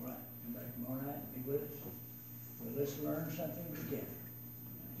 All right, come back tomorrow night and be with us. Well, let's learn something together.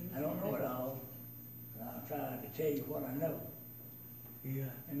 I don't know it all, but I'll try to tell you what I know. Yeah.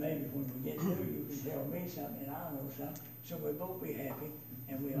 And maybe when we get through, you can tell me something and I'll know something, so we'll both be happy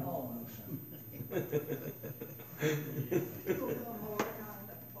and we all know something.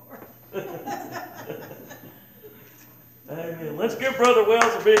 Amen. Let's give Brother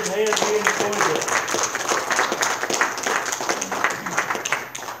Wells a big hand.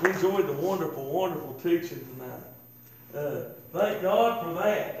 We enjoyed the wonderful, wonderful teaching tonight. Thank God for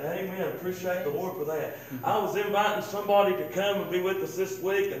that. Amen. Appreciate the Lord for that. I was inviting somebody to come and be with us this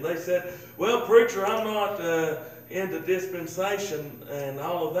week, and they said, well, preacher, I'm not into dispensation and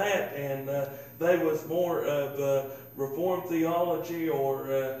all of that. And they was more of Reformed theology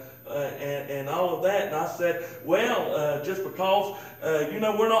or and all of that. And I said, well, just because,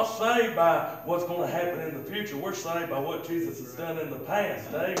 we're not saved by what's going to happen in the future. We're saved by what Jesus has done in the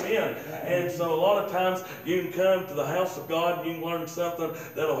past. Amen. And so a lot of times you can come to the house of God and you can learn something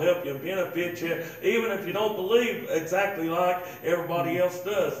that'll help you and benefit you, even if you don't believe exactly like everybody else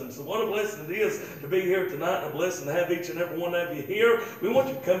does. And so what a blessing it is to be here tonight, and a blessing to have each and every one of you here. We want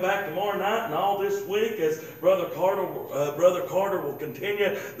you to come back tomorrow night and all this week as Brother Carter will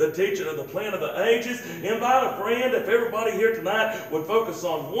continue the teaching of the plan of the ages. Invite a friend. If everybody here tonight would focus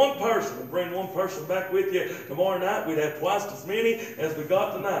on one person and bring one person back with you tomorrow night, we'd have twice as many as we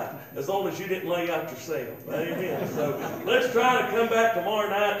got tonight, as long as you didn't lay out yourself. Amen. So let's try to come back tomorrow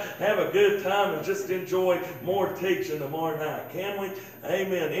night, have a good time, and just enjoy more teaching tomorrow night. Can we?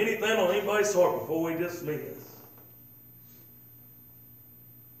 Amen. Anything on anybody's heart before we dismiss?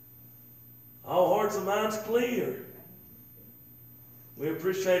 All hearts and minds clear. We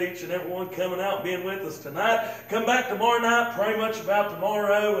appreciate each and every one coming out and being with us tonight. Come back tomorrow night, pray much about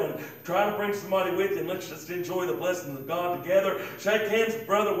tomorrow, and try to bring somebody with you, and let's just enjoy the blessings of God together. Shake hands with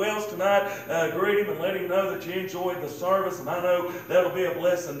Brother Wells tonight, greet him and let him know that you enjoyed the service, and I know that'll be a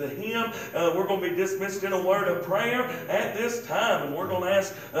blessing to him. We're going to be dismissed in a word of prayer at this time, and we're going to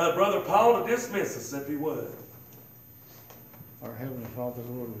ask Brother Paul to dismiss us if he would. Our Heavenly Father,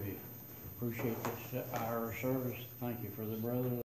 Lord, we appreciate this hour of service. Thank you for the brother